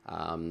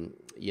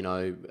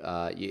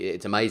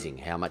 It's amazing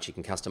how much you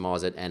can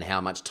customize it and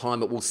how much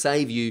time it will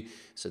save you.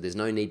 So there's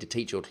no need to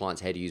teach your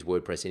clients how to use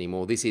WordPress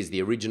anymore. This is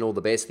the original,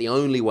 the best, the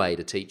only way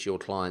to teach your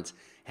clients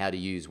how to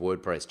use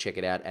WordPress. Check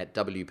it out at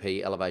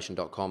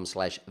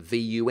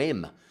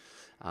wpelevation.com/VUM.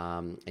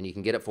 And you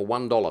can get it for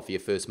 $1 for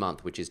your first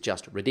month, which is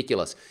just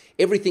ridiculous.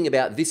 Everything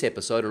about this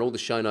episode and all the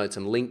show notes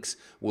and links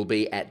will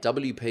be at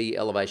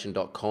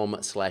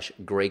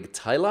wpelevation.com/Greg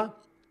Taylor.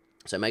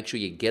 So make sure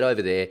you get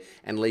over there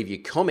and leave your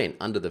comment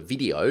under the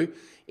video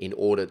in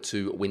order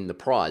to win the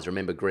prize.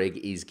 Remember, Greg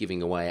is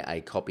giving away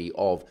a copy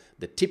of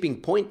The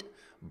Tipping Point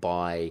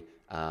by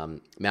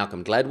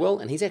Malcolm Gladwell,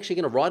 and he's actually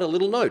going to write a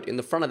little note in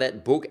the front of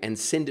that book and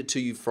send it to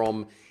you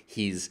from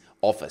his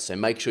office. So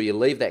make sure you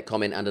leave that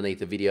comment underneath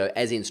the video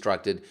as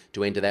instructed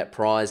to enter that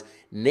prize.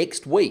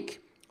 Next week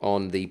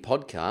on the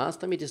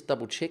podcast, let me just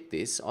double check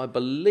this. I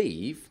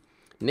believe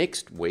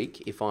next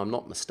week, if I'm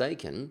not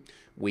mistaken,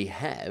 we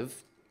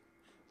have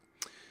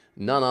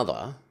none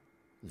other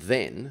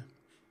than,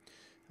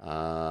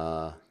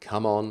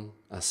 come on,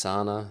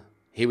 Asana,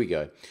 here we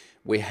go.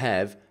 We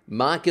have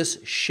Marcus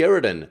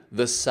Sheridan,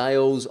 the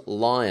Sales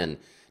Lion.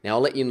 Now,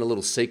 I'll let you in a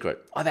little secret.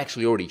 I've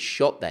actually already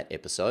shot that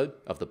episode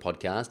of the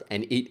podcast,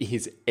 and it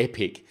is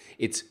epic.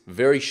 It's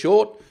very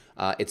short.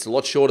 It's a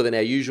lot shorter than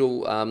our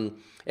usual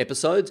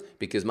episodes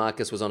because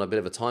Marcus was on a bit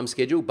of a time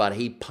schedule, but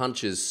he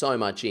punches so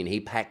much in.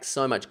 He packs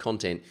so much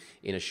content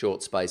in a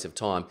short space of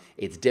time.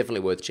 It's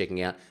definitely worth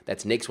checking out.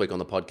 That's next week on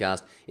the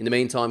podcast. In the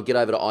meantime, get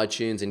over to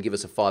iTunes and give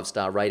us a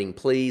 5-star rating,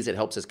 please. It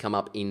helps us come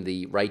up in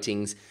the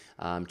ratings.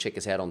 Check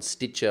us out on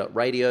Stitcher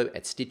Radio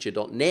at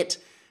stitcher.net.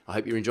 I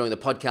hope you're enjoying the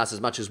podcast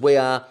as much as we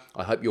are.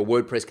 I hope your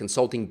WordPress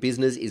consulting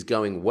business is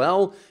going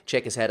well.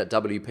 Check us out at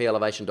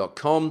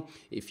wpelevation.com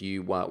if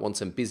you want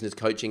some business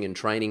coaching and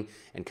training,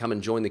 and come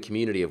and join the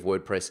community of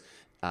WordPress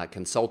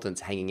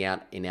consultants hanging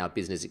out in our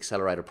Business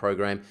Accelerator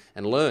program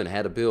and learn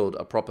how to build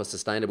a proper,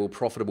 sustainable,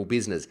 profitable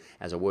business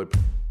as a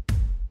WordPress